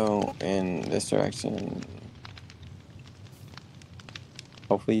home, you go in this direction.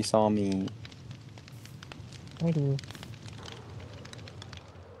 Hopefully you saw me. I do.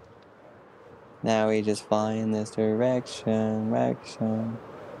 Now we just fly in this direction.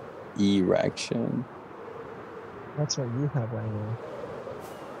 Erection. That's what you have right now.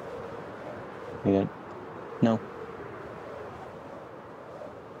 You good? No.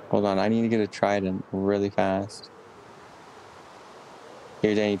 Hold on, I need to get a trident really fast.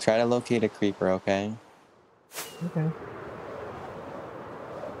 Here, Danny, try to locate a creeper, okay? Okay.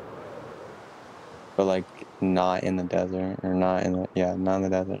 But like not in the desert or not in the not in the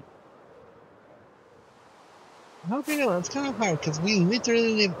desert. How do you know? It's kind of hard because we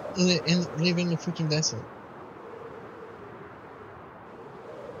literally live in the freaking desert.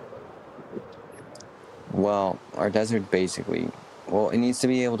 Well, our desert basically. Well, it needs to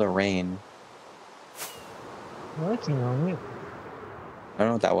be able to rain. Working on it. I don't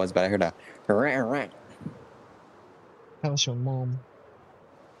know what that was, but I heard a That was your mom.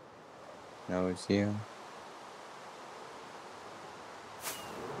 no, it's you.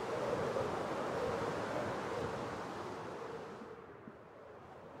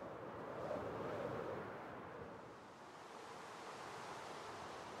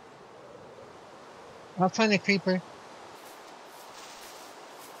 I'll find a creeper.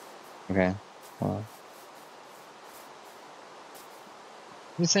 Okay. Well,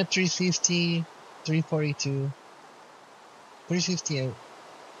 We said 350, 342, 358.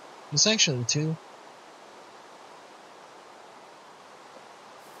 It's actually 2.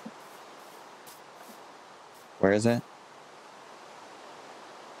 where is it?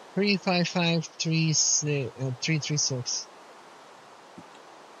 355, 336.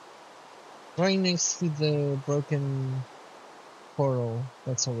 Right next to the broken portal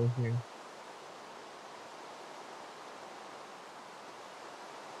that's over here.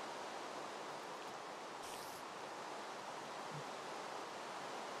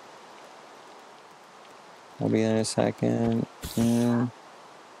 I'll be in a second. Mm.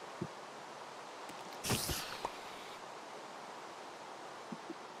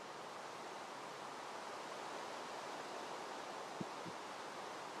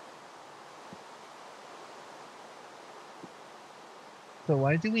 So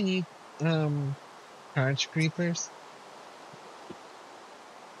why do we need charge creepers?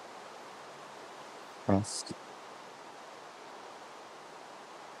 Trust.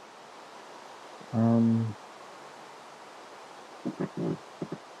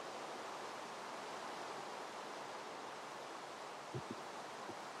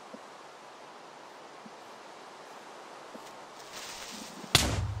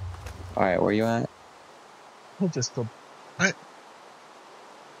 Alright, where you at? We'll just go. Alright,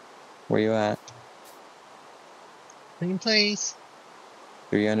 Where you at? same place.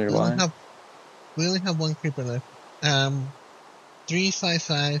 300 We only what? have we only have one creeper left.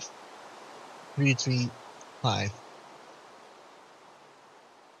 355 335.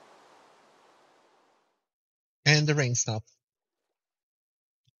 And the rain stopped.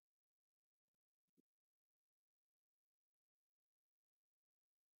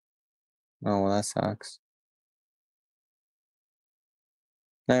 Oh, well, that sucks.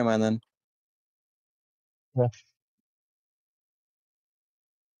 Never mind then. Yeah.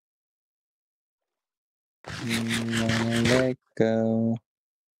 Let go.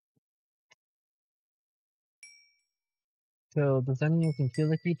 So does that mean we can kill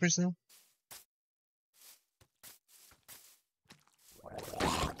the creepers now?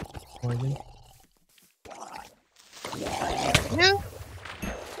 Morgan? Yeah.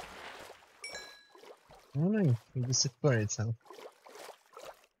 I don't know. It just exploded itself.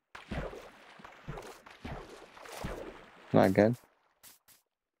 Not good.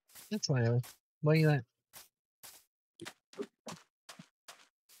 That's why why you at?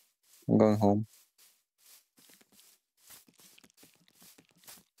 I'm going home.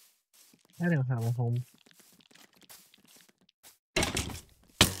 I don't have a home.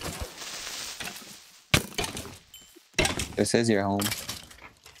 This is your home.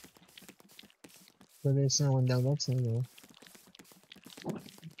 But there's no one down that side though.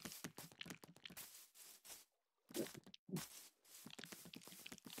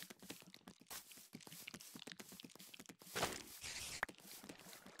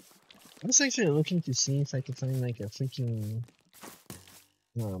 I was actually looking to see if I could find like a freaking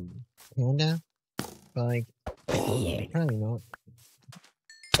panda, but like probably not.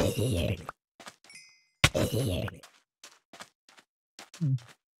 Hmm.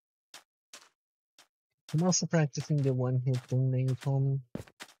 I'm also practicing the one hit thing that you told me.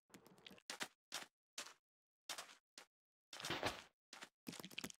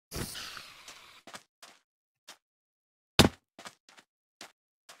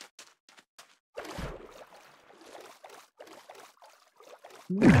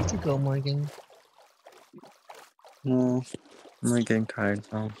 You have to go, Morgan. No, I'm not getting tired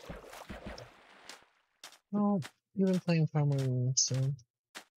now. No, you've been playing Farmer, so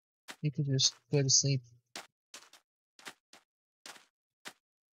you could just go to sleep.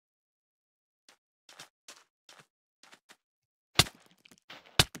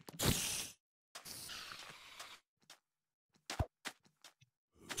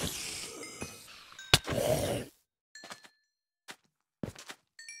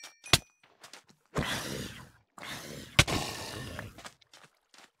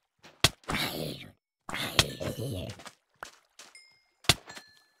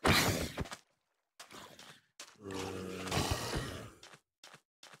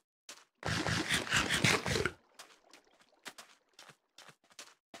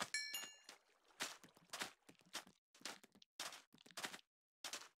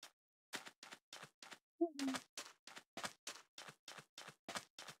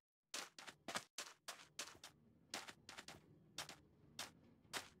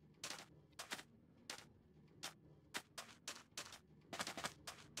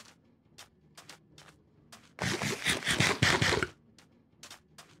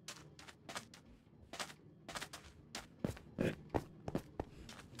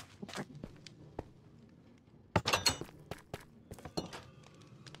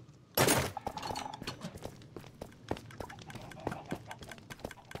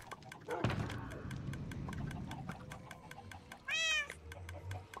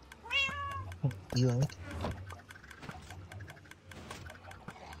 You like?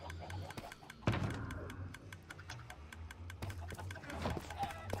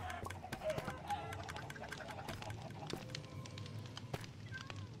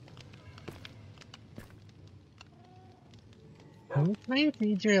 Can you try to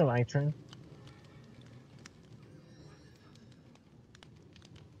feed your elytra?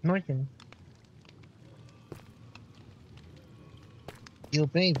 Morgan, you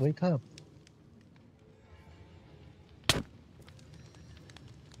babe, wake up.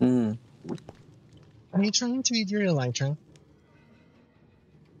 Hmm. Are you trying to eat your elytra?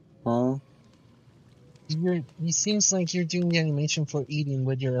 Huh? It seems like you're doing the animation for eating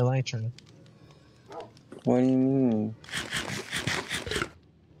with your elytra. What do you mean?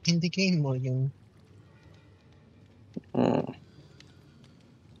 In the game, Morgan. Hmm.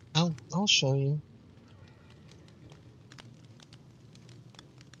 I'll show you.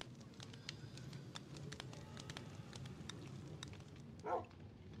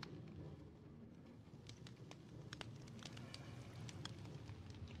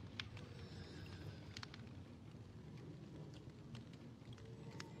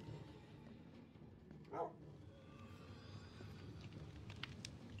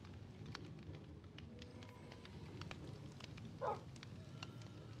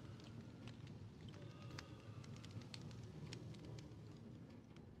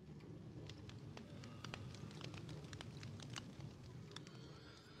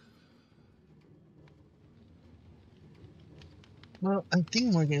 Well, I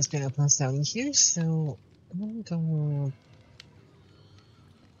think Morgan's gonna pass out in here, so I'm gonna.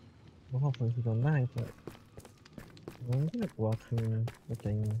 Well, hopefully he don't die, but I'm gonna walk him the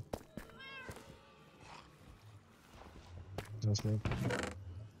thing. That's weird.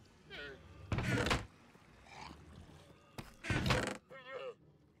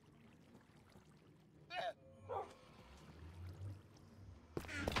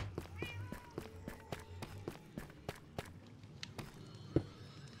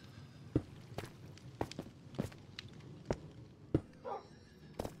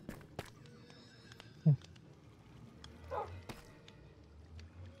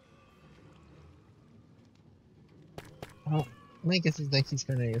 Oh, my guess is that he's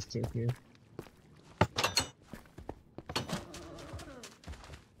gonna escape here.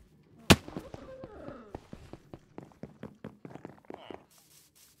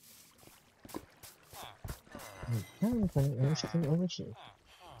 Now I'm playing everything over here.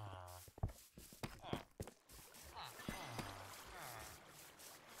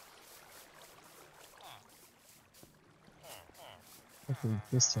 Hopefully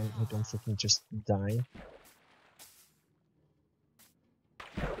this time I don't freaking just die.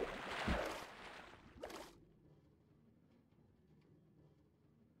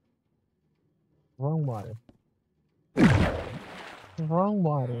 Wrong water. Wrong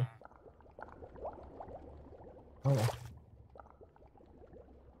water. Oh well.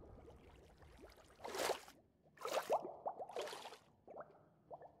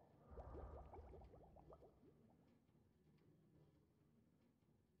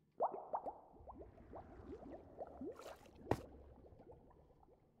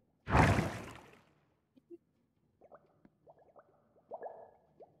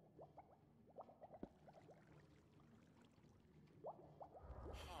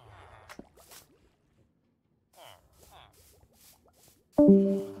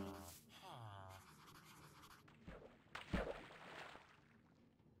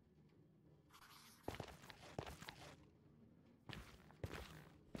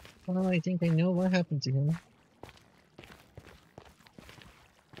 Well, I think I know what happened to him.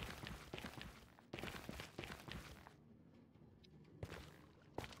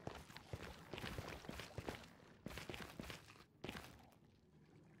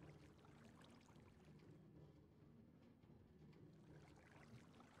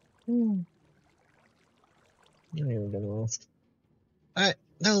 Hmm. You're even gonna lost. Alright,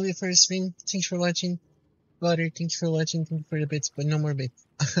 that'll be it for the stream. Thanks for watching. Butter, thanks for watching. Thank you for the bits, but no more bits.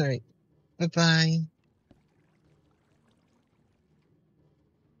 Alright. Bye bye.